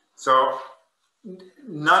 So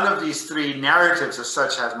none of these three narratives as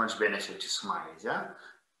such has much benefit to Somalis, yeah?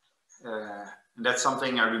 And that's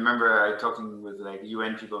something I remember talking with like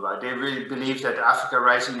UN people about. They really believed that the Africa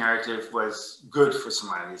Rising narrative was good for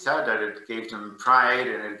Somalis, yeah? That it gave them pride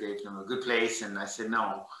and it gave them a good place. And I said,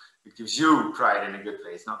 no, it gives you pride and a good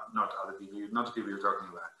place, not other people, not the people you're talking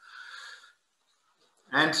about.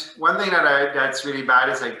 And one thing that's really bad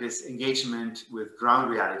is like this engagement with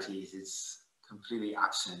ground realities is completely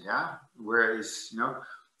absent, yeah? Whereas, you know,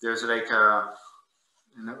 there's like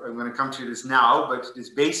and I'm going to come to this now, but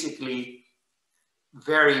there's basically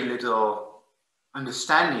very little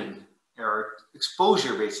understanding or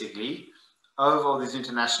exposure, basically, of all these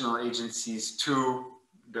international agencies to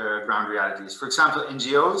the ground realities. For example,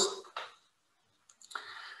 NGOs,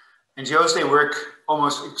 they work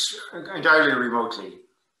almost entirely remotely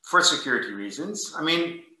for security reasons. I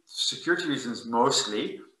mean, security reasons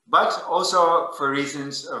mostly, but also for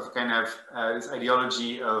reasons of kind of this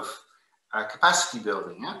ideology of capacity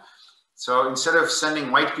building. Yeah? So instead of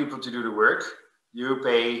sending white people to do the work, you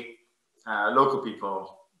pay local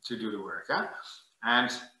people to do the work. Yeah?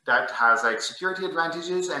 And that has like security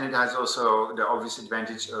advantages, and it has also the obvious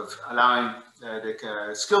advantage of allowing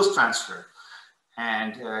the skills transfer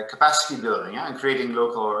and capacity building, yeah? And creating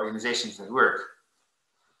local organizations that work.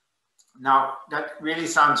 Now, that really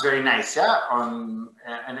sounds very nice, yeah?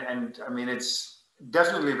 And I mean, it's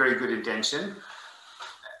definitely a very good intention,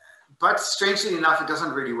 but strangely enough, it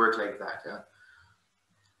doesn't really work like that, yeah?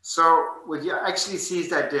 So what you actually see is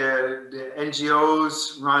that the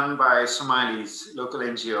NGOs run by Somalis, local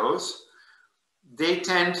NGOs, they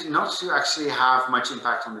tend not to actually have much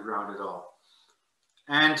impact on the ground at all.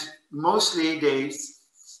 And mostly the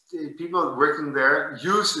people working there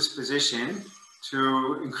use this position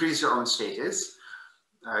to increase their own status,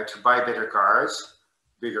 to buy better cars,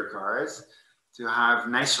 bigger cars, to have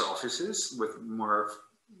nicer offices with more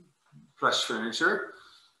plush furniture,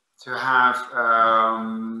 to have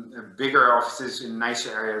bigger offices in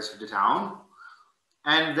nicer areas of the town.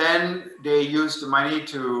 And then they use the money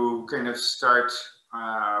to kind of start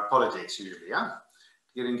politics usually, yeah?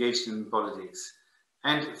 Get engaged in politics.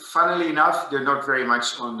 And funnily enough, they're not very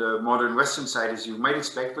much on the modern Western side as you might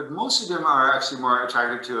expect, but most of them are actually more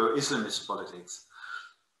attracted to Islamist politics.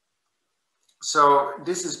 So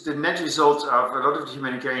this is the net result of a lot of the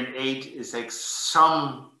humanitarian aid is like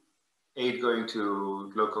some aid going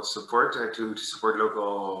to local support, to support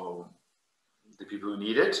the people who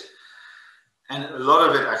need it. And a lot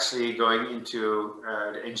of it actually going into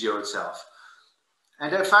the NGO itself.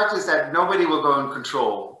 And the fact is that nobody will go and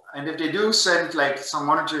control. And if they do send like some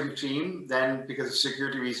monitoring team, then because of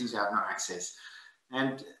security reasons, they have no access.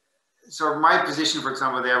 And so my position, for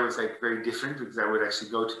example, there was like very different because I would actually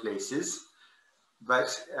go to places. But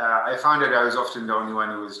I found that I was often the only one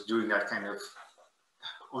who was doing that kind of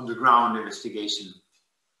on the ground investigation.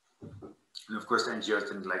 And of course, the NGOs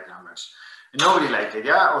didn't like that much. And nobody liked it,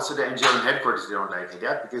 yeah? Also the NGO in headquarters, they don't like it,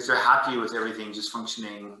 yeah? Because they're happy with everything just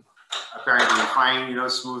functioning apparently fine, you know,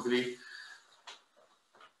 smoothly.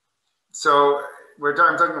 So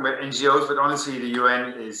I'm talking about NGOs, but honestly, the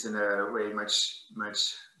UN is in a way much,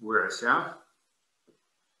 much worse, yeah?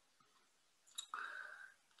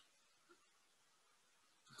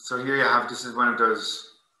 So here you have, this is one of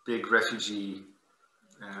those big refugee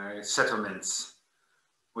settlements,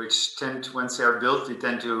 which tend to, once they are built, they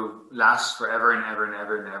tend to last forever and ever and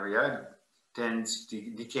ever and ever, yeah? Tens,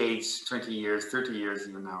 decades, 20 years, 30 years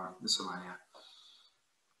even now in Somalia.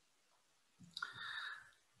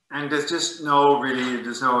 And there's just no really, it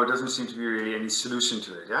doesn't seem to be really any solution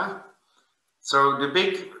to it, yeah? So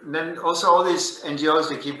then also all these NGOs,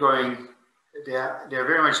 they keep going, they're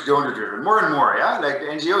very much donor driven, more and more, yeah? Like the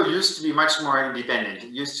NGO used to be much more independent. It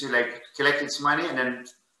used to like collect its money and then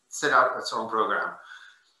set up its own program.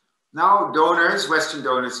 Now donors, Western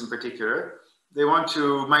donors in particular, they want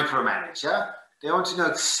to micromanage, yeah? They want to know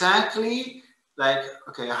exactly like,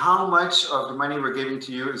 okay, how much of the money we're giving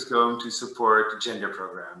to you is going to support gender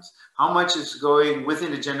programs? How much is going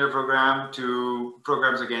within the gender program to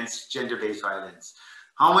programs against gender-based violence?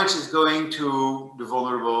 How much is going to the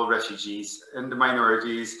vulnerable refugees and the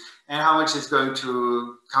minorities? And how much is going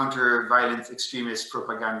to counter violence extremist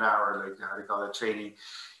propaganda, or like how they call it, training?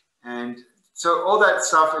 And so all that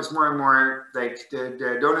stuff is more and more like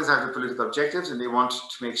the donors have the political objectives, and they want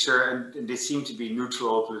to make sure, and they seem to be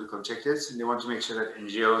neutral political objectives, and they want to make sure that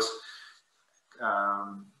NGOs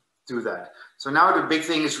do that. So now the big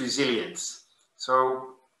thing is resilience.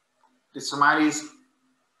 So the Somalis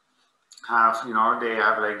have, you know, they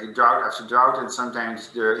have like drought after drought, and sometimes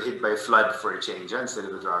they're hit by flood for a change, instead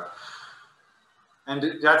of a drought.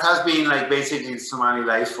 And that has been like basically Somali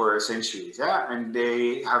life for centuries, yeah. And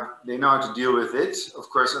they know how to deal with it, of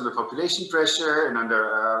course, under population pressure and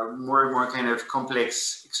under more and more kind of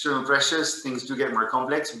complex external pressures. Things do get more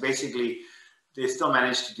complex. Basically, they still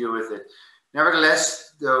manage to deal with it.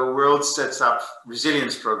 Nevertheless, the world sets up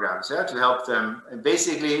resilience programs, yeah, to help them. And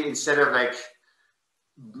basically, instead of like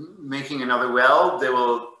making another well, they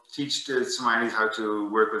will teach the Somalis how to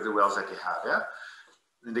work with the wells that they have, yeah.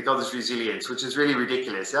 And they call this resilience, which is really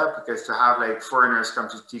ridiculous, yeah? Because to have like foreigners come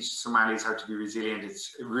to teach Somalis how to be resilient,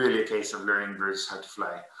 it's really a case of learning birds how to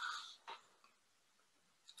fly.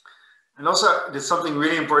 And also, there's something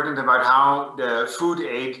really important about how the food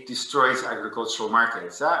aid destroys agricultural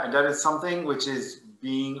markets, yeah? And that is something which is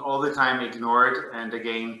being all the time ignored, and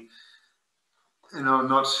again, you know,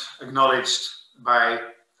 not acknowledged by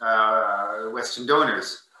Western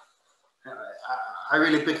donors. I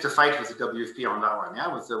really picked a fight with the WFP on that one, yeah,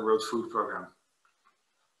 with the World Food Program,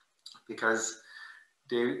 because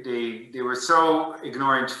they were so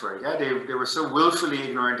ignorant for it, yeah. They were so willfully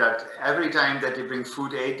ignorant that every time that they bring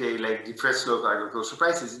food aid, they like depress local agricultural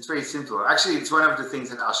prices. It's very simple. Actually, it's one of the things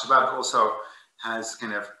that Shabaab also has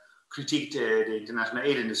kind of critiqued the international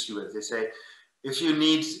aid industry with. They say, if you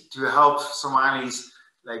need to help Somalis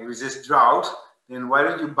like resist drought, then why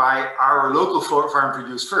don't you buy our local farm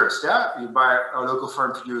produce first, yeah? You buy our local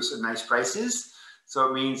farm produce at nice prices. So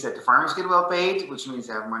it means that the farmers get well paid, which means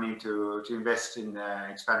they have money to invest in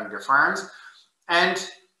expanding their farms. And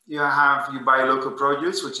you buy local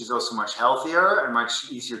produce, which is also much healthier and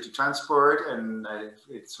much easier to transport, and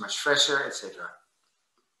it's much fresher, etc.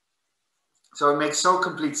 So it makes so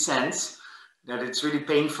complete sense that it's really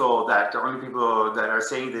painful that the only people that are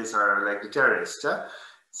saying this are like the terrorists, yeah?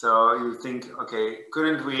 So you think, okay,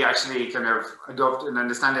 couldn't we actually kind of adopt and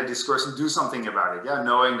understand that discourse and do something about it? Yeah,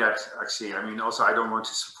 knowing that actually, I mean, also I don't want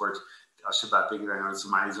to support Shabaab because I know the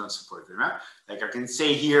Somalis don't support them. Yeah? Like I can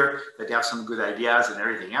say here that they have some good ideas and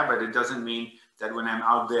everything, yeah, but it doesn't mean that when I'm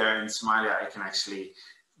out there in Somalia, I can actually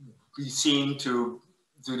be seen to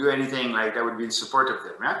do anything like that would be in support of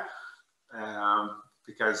them. Yeah,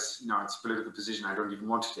 because you know it's a political position I don't even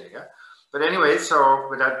want to take. Yeah. But anyway,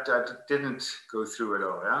 but that didn't go through at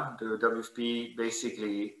all, yeah? The WFP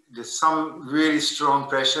basically, there's some really strong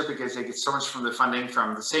pressure because they get so much from the funding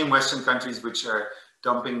from the same Western countries which are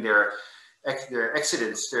dumping their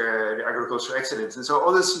excedents, their agricultural excedents. And so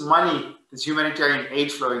all this money, this humanitarian aid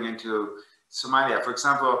flowing into Somalia, for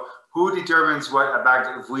example, who determines what a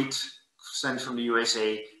bag of wheat sent from the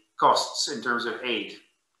USA costs in terms of aid?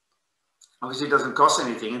 Obviously it doesn't cost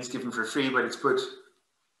anything, it's given for free, but it's put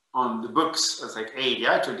on the books as like aid,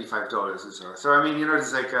 yeah, $25 or so. So I mean, you know,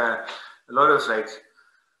 there's like a lot of like,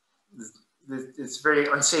 it's very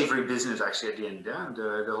unsavory business actually at the end, yeah.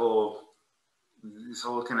 This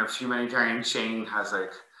whole kind of humanitarian chain has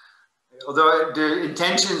like, although the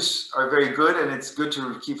intentions are very good, and it's good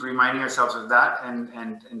to keep reminding ourselves of that, and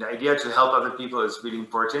the idea to help other people is really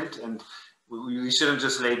important, and we shouldn't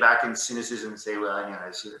just lay back in cynicism and say, well, yeah,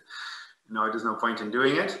 there's no point in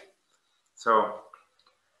doing it. So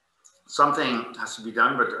something has to be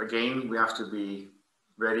done, but again, we have to be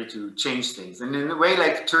ready to change things. And in a way,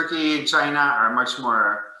 like Turkey and China are much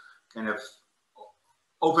more kind of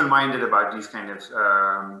open-minded about these kind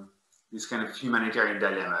of humanitarian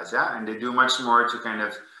dilemmas, yeah? And they do much more to kind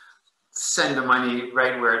of send the money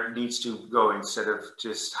right where it needs to go, instead of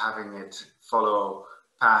just having it follow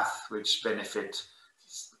path which benefit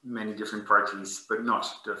many different parties, but not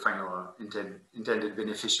the final intended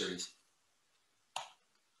beneficiaries.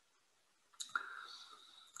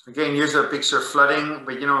 Again, here's a picture of flooding,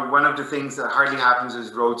 but you know, one of the things that hardly happens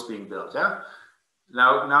is roads being built, yeah?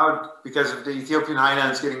 Now, because of the Ethiopian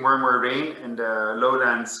highlands getting more and more rain, and the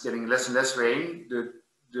lowlands getting less and less rain,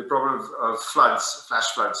 the problem of floods, flash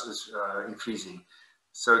floods, is increasing.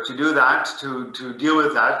 So to do that, to deal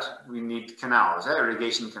with that, we need canals,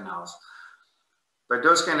 irrigation canals. But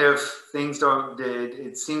those kind of things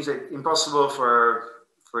it seems like impossible for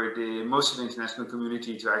most of the international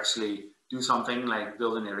community to actually do something like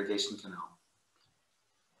build an irrigation canal.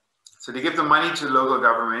 So they give the money to local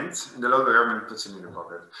governments, and the local government puts it in their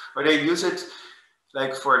pocket. Or they use it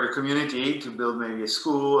like for the community to build maybe a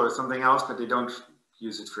school or something else, but they don't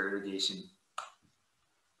use it for irrigation.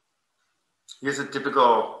 Here's a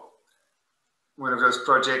typical one of those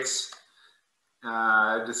projects.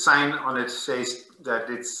 The sign on it says that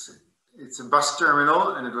it's a bus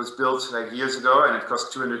terminal, and it was built like years ago, and it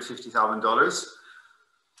cost $250,000.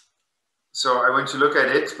 So I went to look at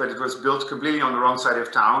it, but it was built completely on the wrong side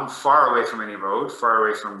of town, far away from any road, far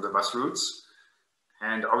away from the bus routes.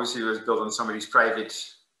 And obviously it was built on somebody's private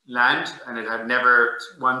land, and it had never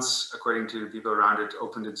once, according to the people around it,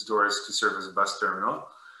 opened its doors to serve as a bus terminal.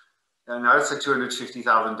 And now it's a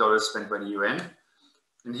 $250,000 spent by the UN.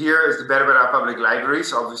 And here is the Berbera Public Library.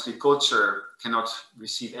 So obviously culture cannot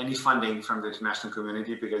receive any funding from the international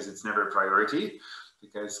community because it's never a priority,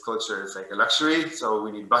 because culture is like a luxury. So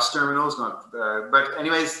we need bus terminals, but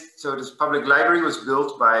anyways, so this public library was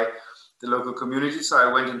built by the local community. So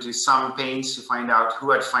I went into some pains to find out who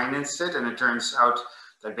had financed it. And it turns out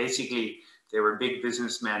that basically they were big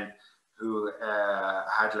businessmen who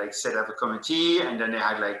had like set up a committee, and then they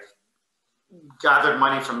had like gathered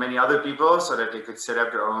money from many other people so that they could set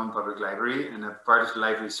up their own public library. And a part of the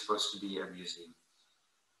library is supposed to be a museum.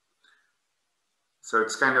 So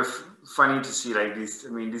it's kind of funny to see like these, I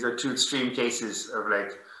mean, these are two extreme cases of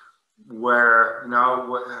like where, you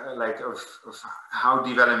know, like of how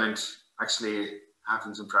development actually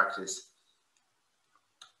happens in practice.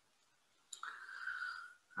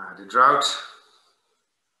 The drought.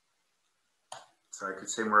 So I could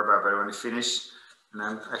say more about it, but I want to finish. And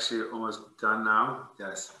I'm actually almost done now.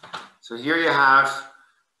 Yes. So here you have,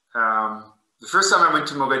 the first time I went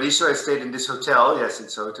to Mogadishu, I stayed in this hotel. Yes,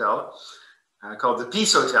 it's a hotel. Called the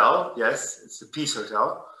Peace Hotel. Yes, it's the Peace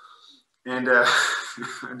Hotel. And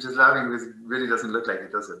I'm just laughing because it really doesn't look like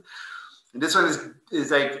it, does it? And this one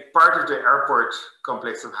is like part of the airport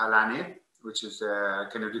complex of Halane, which is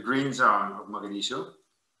kind of the green zone of Mogadishu.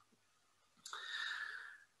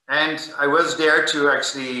 And I was there to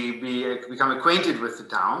actually become acquainted with the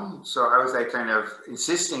town. So I was like kind of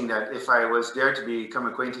insisting that if I was there to become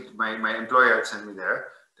acquainted, my employer had sent me there,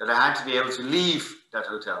 that I had to be able to leave that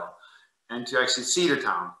hotel and to actually see the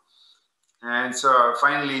town. And so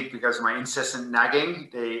finally, because of my incessant nagging,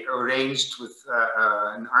 they arranged with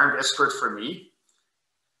an armed escort for me.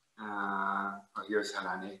 Oh, here's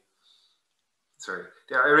Halane. Sorry.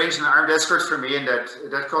 They arranged an armed escort for me, and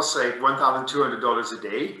that costs like $1,200 a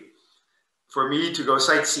day for me to go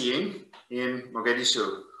sightseeing in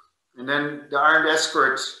Mogadishu. And then the armed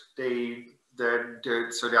escort, so they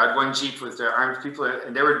had one jeep with the armed people,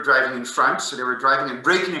 and they were driving in front. So they were driving at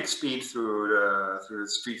breakneck speed through the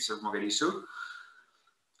streets of Mogadishu.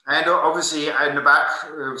 And obviously, in the back,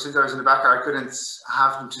 since I was in the back, I couldn't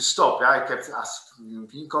have them to stop. Yeah? I kept asking,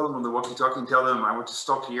 can you call them on the walkie-talkie and tell them I want to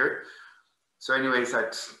stop here? So anyways,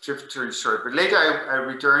 that trip turned short. But later I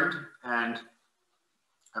returned, and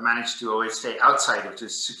I managed to always stay outside of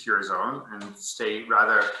this secure zone and stay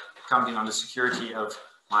rather counting on the security of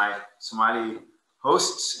my Somali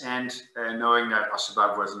hosts and knowing that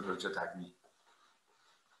Shabaab wasn't going to attack me.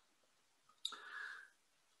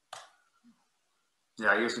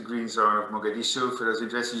 Yeah, here's the green zone of Mogadishu. For those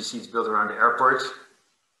interested, you see it's built around the airport.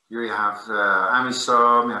 Here you have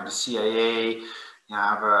AMISOM, you have the CIA, you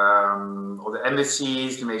have all the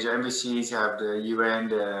embassies, the major embassies, you have the UN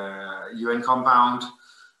compound.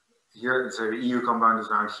 Here, so the EU compound is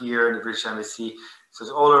around here, the British embassy. So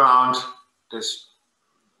it's all around this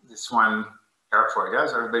one airport, yeah?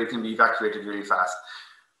 So everybody can be evacuated really fast.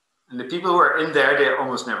 And the people who are in there, they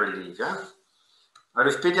almost never leave, yeah? Out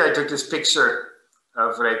of pity, I took this picture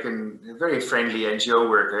of like a very friendly NGO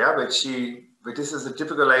worker, yeah? But this is the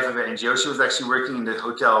typical life of an NGO. She was actually working in the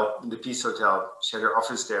hotel, in the Peace Hotel. She had her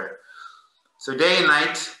office there. So day and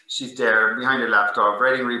night, she's there behind her laptop,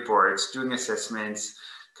 writing reports, doing assessments,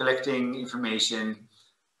 collecting information,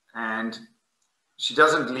 and she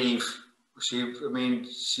doesn't leave. She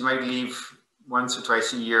might leave once or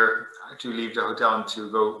twice a year to leave the hotel and to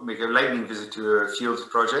go make a lightning visit to a field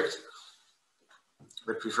project,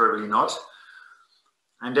 but preferably not.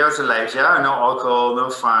 And there's a life, yeah, no alcohol,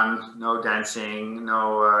 no fun, no dancing,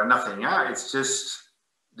 no nothing, yeah. It's just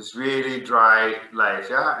this really dry life,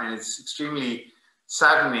 yeah, and it's extremely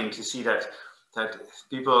saddening to see that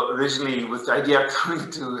people originally with the idea of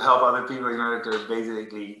coming to help other people in order to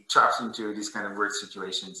basically trapped into these kind of work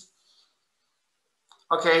situations.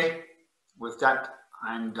 Okay, with that,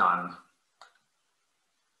 I'm done.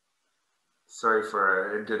 Sorry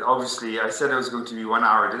for it. Obviously, I said it was going to be 1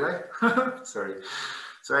 hour, did I? Sorry.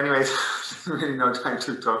 So anyways, really no time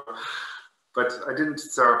to talk, but I didn't,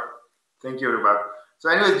 so thank you, Ruba.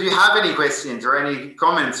 So anyways, do you have any questions or any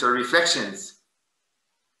comments or reflections?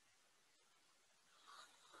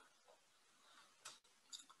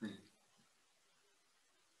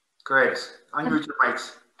 Correct. Unmute your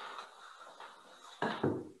mics.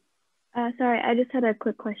 Sorry, I just had a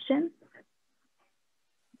quick question.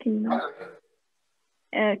 Can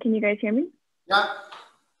you guys hear me? Yeah.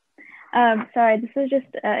 Sorry, this is just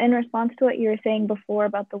in response to what you were saying before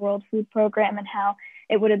about the World Food Program and how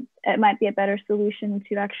it might be a better solution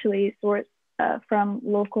to actually source from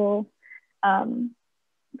local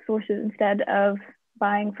sources instead of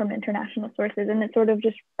buying from international sources. And it sort of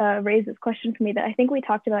just raised this question for me that I think we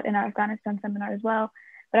talked about in our Afghanistan seminar as well,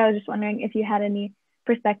 but I was just wondering if you had any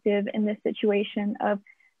perspective in this situation of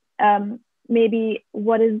maybe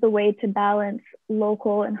what is the way to balance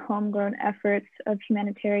local and homegrown efforts of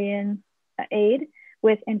humanitarian aid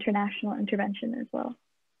with international intervention as well?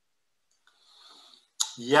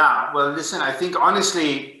 Yeah, well, listen, I think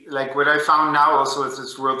honestly, like what I found now also with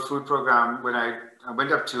this World Food Program, when I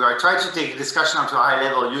went up to, I tried to take the discussion up to a high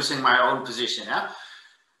level using my own position, yeah?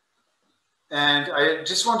 And I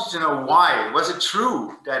just wanted to know why. Was it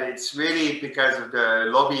true that it's really because of the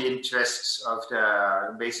lobby interests of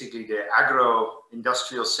basically the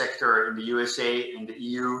agro-industrial sector in the USA and the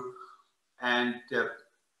EU and the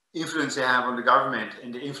influence they have on the government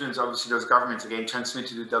and the influence obviously those governments again transmit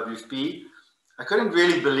to the WFP? I couldn't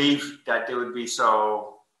really believe that they would be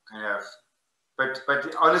so kind of, but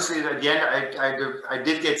honestly at the end I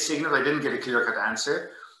did get signals. I didn't get a clear-cut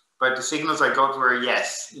answer. But the signals I got were,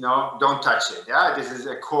 yes, don't touch it. Yeah, this is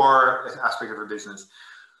a core aspect of our business.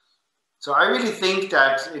 So I really think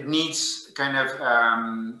that it needs kind of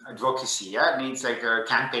advocacy. Yeah, it needs like a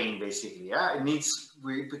campaign, basically. Yeah, it needs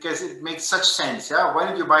because it makes such sense. Yeah, why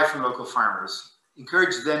don't you buy from local farmers?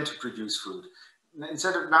 Encourage them to produce food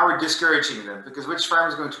instead of now we're discouraging them, because which farmer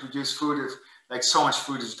is going to produce food if like so much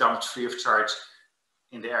food is dumped free of charge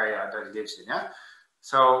in the area that it lives in? Yeah,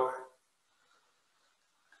 so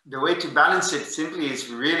the way to balance it simply is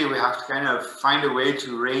really we have to kind of find a way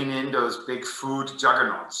to rein in those big food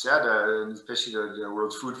juggernauts, yeah, especially the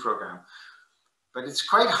World Food Program. But it's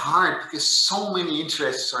quite hard because so many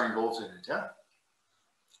interests are involved in it, yeah.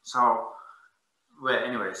 So, well,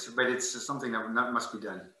 anyways, but it's something that must be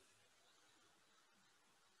done.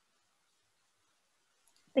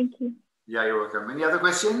 Thank you. Yeah, you're welcome. Any other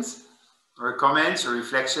questions or comments or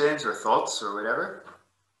reflections or thoughts or whatever?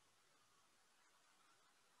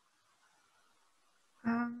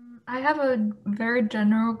 I have a very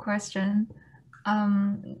general question.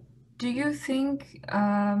 Do you think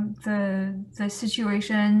the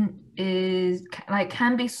situation is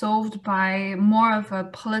can be solved by more of a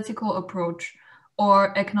political approach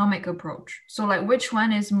or economic approach? So like which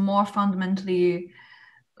one is more fundamentally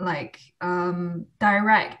direct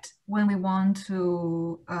when we want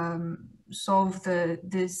to solve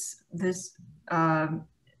this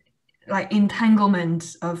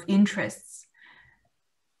entanglement of interests?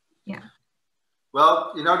 Yeah.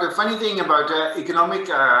 Well, the funny thing about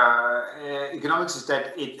economics is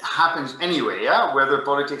that it happens anyway, yeah, whether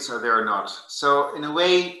politics are there or not. So in a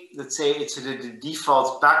way, let's say it's the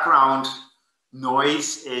default background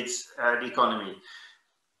noise, it's the economy.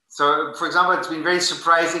 So, for example, it's been very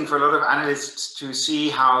surprising for a lot of analysts to see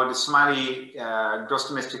how the Somali gross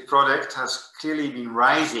domestic product has clearly been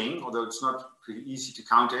rising, although it's not pretty easy to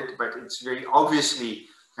count it, but it's very obviously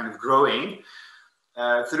kind of growing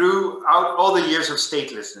throughout all the years of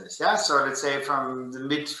statelessness. Yeah, so let's say after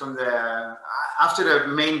the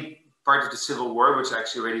main part of the Civil War, which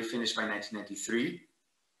actually already finished by 1993.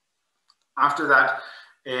 After that,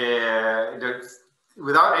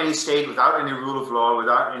 without any state, without any rule of law,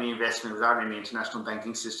 without any investment, without any international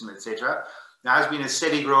banking system, etc., there has been a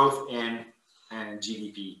steady growth in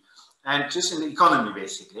GDP and just in the economy,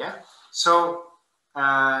 basically. Yeah. So,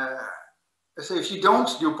 so if you don't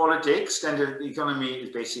do politics, then the economy is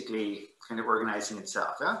basically kind of organizing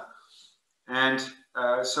itself. Yeah. And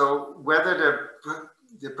so whether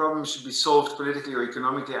the problem should be solved politically or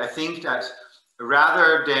economically, I think that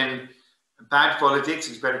rather than bad politics,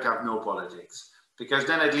 it's better to have no politics. Because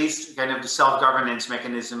then at least kind of the self-governance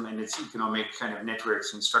mechanism and its economic kind of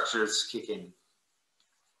networks and structures kick in.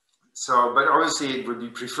 So, but obviously it would be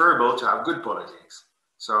preferable to have good politics.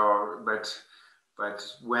 So, but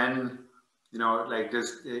when, you know, like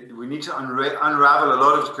this, we need to unravel a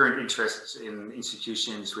lot of the current interests in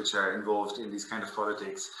institutions which are involved in these kind of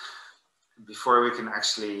politics before we can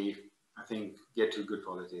actually, I think, get to good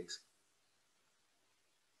politics.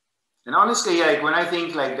 And honestly, like when I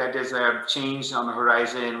think like that there's a change on the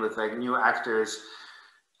horizon with like new actors,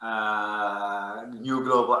 new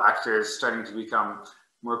global actors starting to become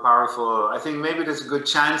more powerful, I think maybe there's a good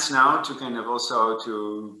chance now to kind of also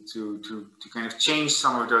to kind of change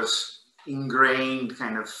some of those ingrained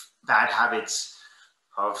kind of bad habits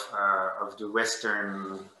of the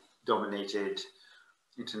Western dominated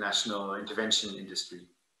international intervention industry.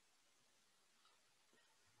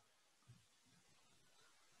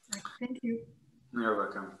 Thank you. You're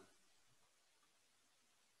welcome.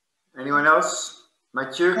 Anyone else?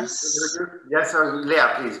 Mathieu? Yes. Yes, or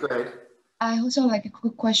Leah, please go ahead. I also like a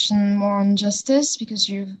quick question more on justice, because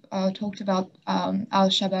you've talked about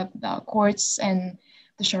Al-Shabaab courts and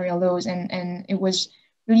the Sharia laws, and it was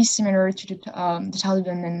really similar to the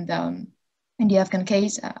Taliban and in the Afghan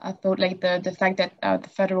case. I thought like the fact that the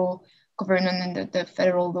federal government and the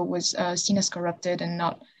federal law was seen as corrupted and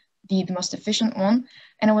not the most efficient one.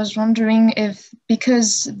 And I was wondering if,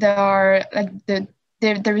 because there are like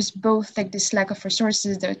there is both like this lack of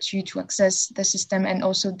resources to access the system, and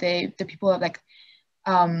also the people have like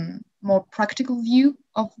more practical view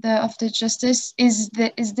of the justice. Is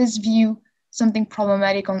this view something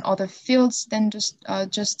problematic on other fields than just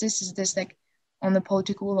justice? Is this like on the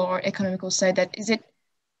political or economical side, that is it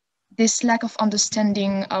this lack of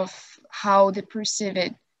understanding of how they perceive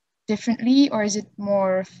it differently, or is it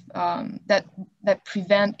more that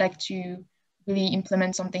prevent like to really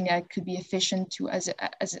implement something that could be efficient to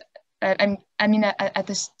I mean at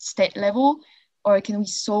the state level, or can we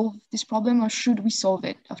solve this problem, or should we solve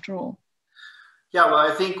it after all? Yeah, well,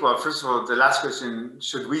 I think, well, first of all, the last question,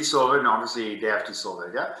 should we solve it? And obviously they have to solve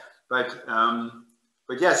it, yeah.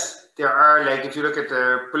 But yes, there are, like, if you look at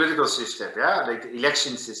the political system, yeah, like the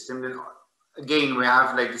election system, then again, we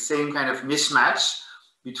have like the same kind of mismatch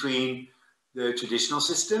between the traditional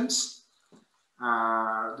systems,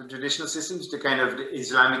 the kind of the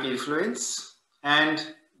Islamic influence,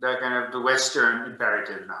 and the kind of the Western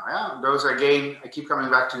imperative now. Yeah, those are, again, I keep coming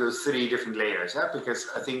back to those three different layers. Yeah, because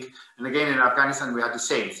I think, and again in Afghanistan we had the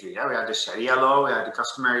same three. Yeah, we had the Sharia law, we had the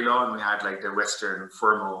customary law, and we had like the Western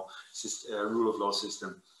formal rule of law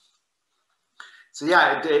system. So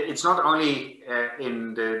yeah, it's not only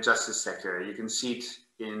in the justice sector. You can see it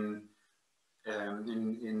in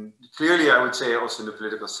clearly, I would say, also in the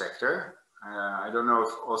political sector. I don't know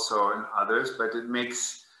if also in others, but it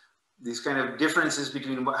makes these kind of differences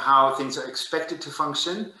between how things are expected to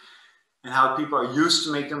function and how people are used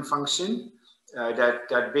to make them function.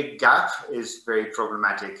 That big gap is very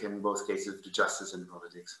problematic in both cases, the justice and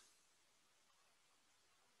politics.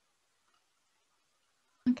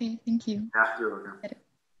 Okay, thank you. Yeah, you're welcome.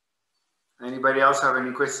 Anybody else have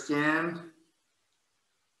any question?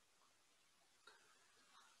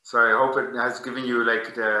 So I hope it has given you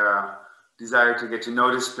like the desire to get to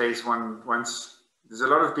know this place once. There's a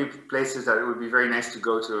lot of places that it would be very nice to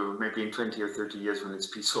go to maybe in 20 or 30 years when it's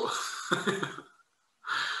peaceful.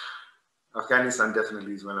 Afghanistan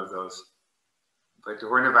definitely is one of those. But the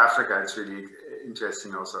Horn of Africa, it's really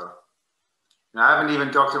interesting also. Now, I haven't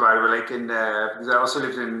even talked about it, but like because I also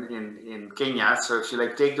lived in Kenya. So if you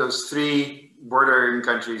like take those three bordering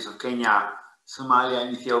countries of Kenya, Somalia,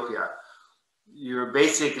 and Ethiopia, you're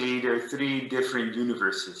basically, there are three different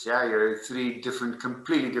universes. Yeah, you're three different,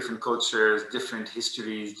 completely different cultures, different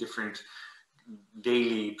histories, different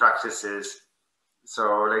daily practices. So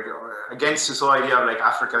like against this whole idea of like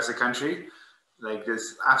Africa as a country, like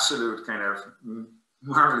this absolute kind of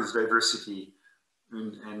marvelous diversity,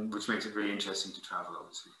 and which makes it really interesting to travel,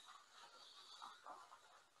 obviously.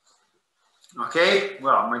 Okay,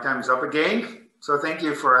 well, my time is up again. So thank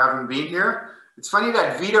you for having been here. It's funny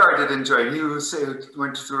that Vidar didn't join. He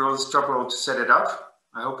went through all this trouble to set it up.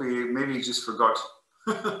 I hope maybe he just forgot.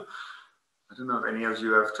 I don't know if any of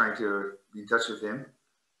you have tried to be in touch with him,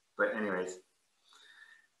 but anyways.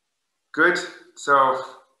 Good, so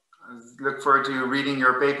I look forward to reading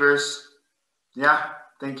your papers. Yeah,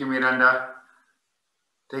 thank you, Miranda.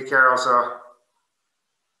 Take care also.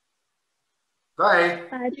 Bye.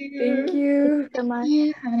 Thank you. Thank you. So much. Thank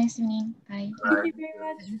you. Have a nice evening. Bye. Bye.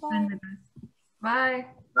 Bye. Bye.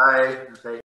 Bye. Okay.